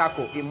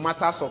spectacle in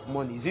matters of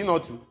money. Is it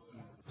not true?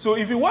 So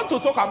if you want to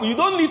talk about, you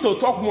don't need to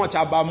talk much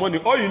about money.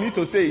 All you need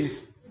to say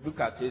is, look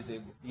at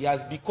Ezego. He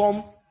has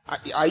become,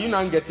 are you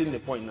not getting the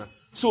point now?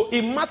 So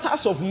in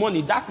matters of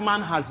money, that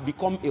man has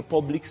become a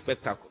public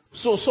spectacle.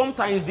 So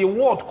sometimes the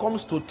word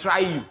comes to try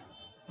you.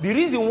 The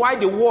reason why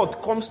the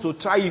word comes to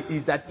try you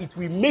is that it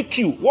will make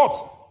you what?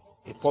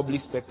 A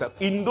public spectacle.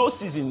 In those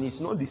seasons, it's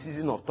not the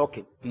season of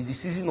talking. It's the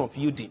season of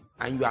yielding.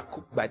 And you are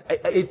cooked by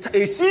it.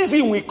 A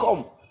season will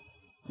come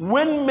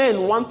when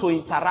men want to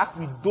interact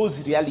with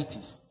those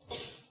realities.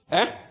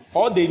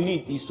 All they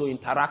need is to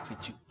interact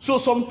with you. So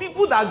some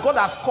people that God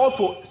has called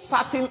to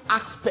certain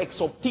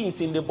aspects of things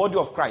in the body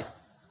of Christ,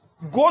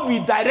 God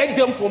will direct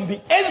them from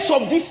the ends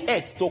of this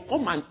earth to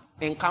come and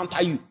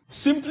encounter you.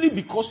 Simply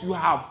because you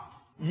have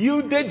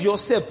yielded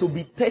yourself to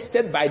be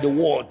tested by the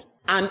word.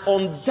 And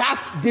on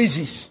that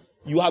basis,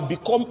 you have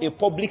become a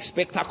public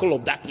spectacle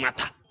of that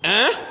matter.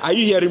 Are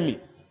you hearing me?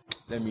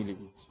 Let me leave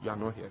it. You are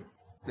not hearing.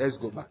 Let's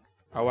go back.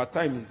 Our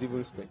time is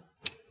even spent.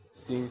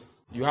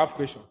 Since you have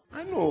questions.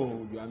 I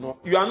know you are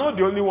not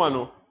the only one.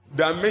 No.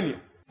 There are many.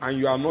 And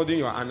you are nodding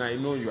your, and I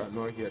know you are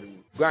not hearing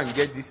me. Go and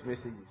get these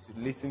messages.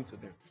 Listen to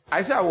them.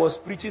 I said I was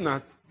preaching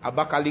at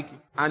Abakaliki,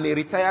 and a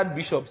retired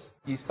bishop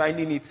is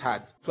finding it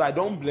hard. So I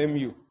don't blame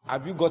you.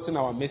 Have you gotten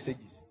our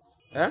messages?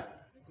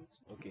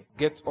 Okay.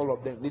 Get all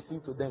of them.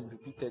 Listen to them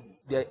repeatedly.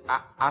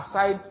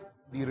 Aside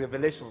the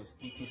revelations,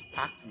 it is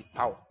packed with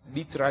power.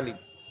 Literally.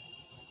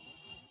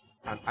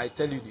 And I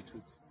tell you the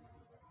truth.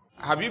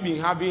 Have you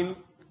been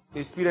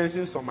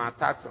experiencing some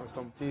attacks on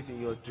some things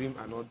in your dream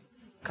and all?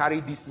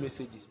 Carry these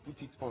messages,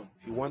 put it on.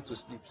 If you want to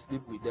sleep,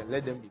 sleep with them.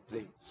 Let them be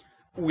playing.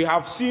 We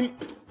have seen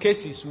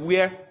cases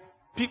where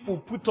people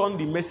put on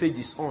the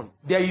messages on.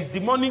 There is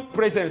demonic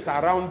presence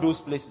around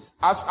those places.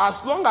 As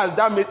long as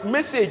that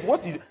message,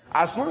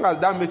 as long as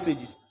that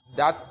message is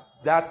that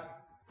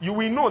you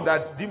will know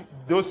that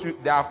those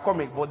they have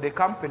come, but they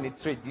can't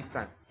penetrate this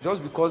time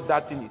just because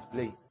that thing is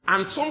playing.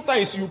 And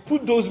sometimes you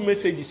put those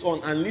messages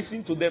on and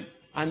listen to them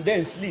and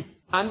then sleep.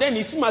 And then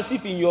it seems as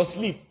if in your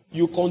sleep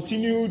you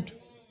continued.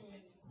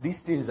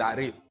 These things are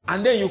real.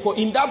 And then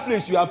in that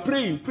place you are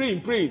praying.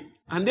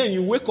 And then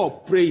you wake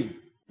up praying.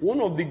 One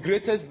of the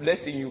greatest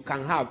blessings you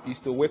can have is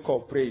to wake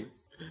up praying.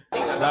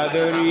 By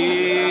the river,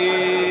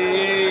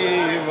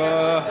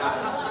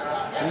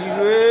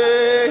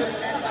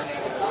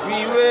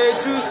 we wait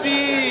to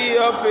see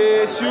your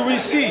face. You will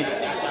see.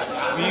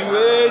 We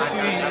wait to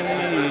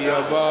hear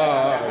your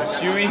voice.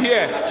 You will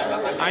hear.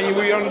 And you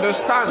will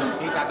understand.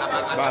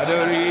 By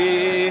the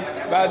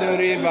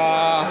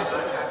river.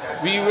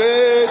 We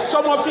wait.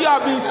 Some of you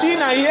have been seeing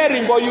and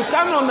hearing, but you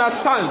can't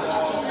understand.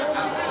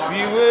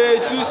 We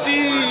wait to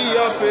see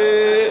your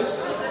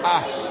face.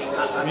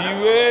 We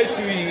wait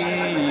to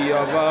hear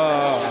your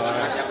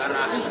voice.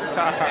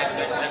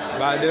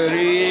 By the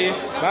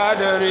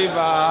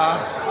river.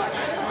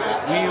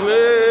 We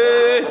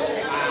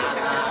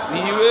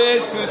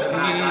wait to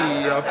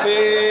see your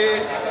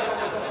face.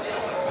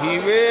 We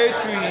wait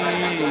to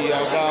hear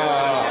your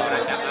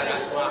voice.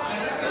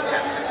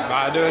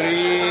 By the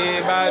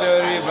river,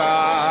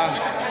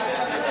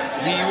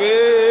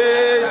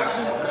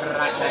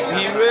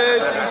 we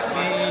wait to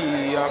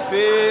see your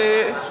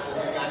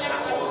face,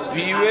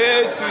 we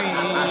wait to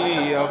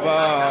hear your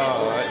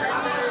voice.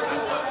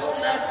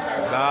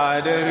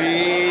 By the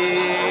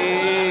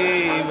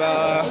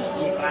river,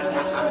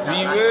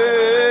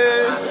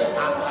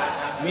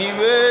 we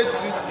wait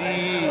to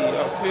see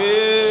your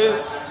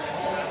face,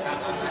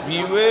 we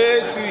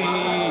wait to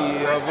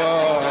hear your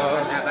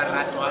voice.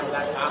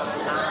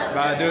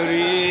 By the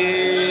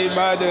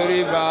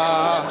river,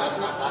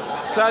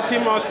 30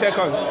 more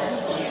seconds.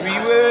 We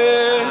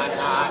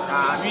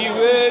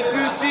wait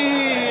to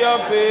see your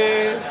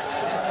face.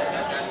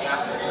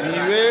 We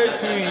wait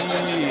to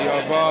hear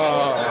your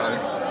voice.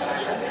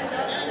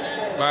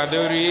 By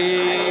the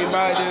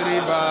river.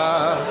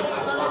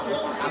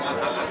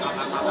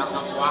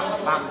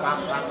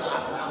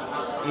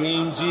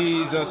 In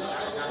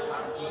Jesus'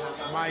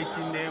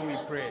 mighty name we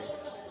pray.